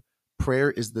 Hope.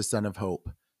 Prayer is the sun of hope.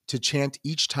 To chant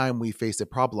each time we face a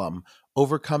problem,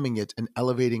 overcoming it and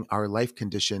elevating our life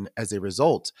condition as a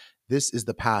result, this is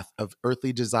the path of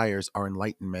earthly desires or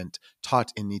enlightenment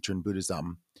taught in Nichiren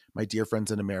Buddhism. My dear friends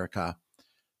in America,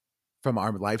 from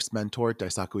our life's mentor,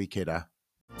 Daisaku Ikeda.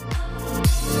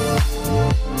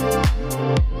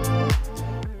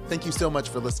 Thank you so much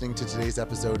for listening to today's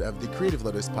episode of the Creative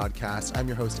Lotus Podcast. I'm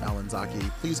your host, Alan Zaki.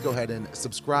 Please go ahead and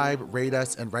subscribe, rate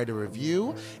us, and write a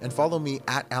review. And follow me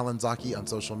at Alan Zaki on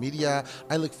social media.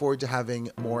 I look forward to having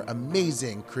more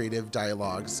amazing creative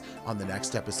dialogues on the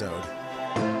next episode.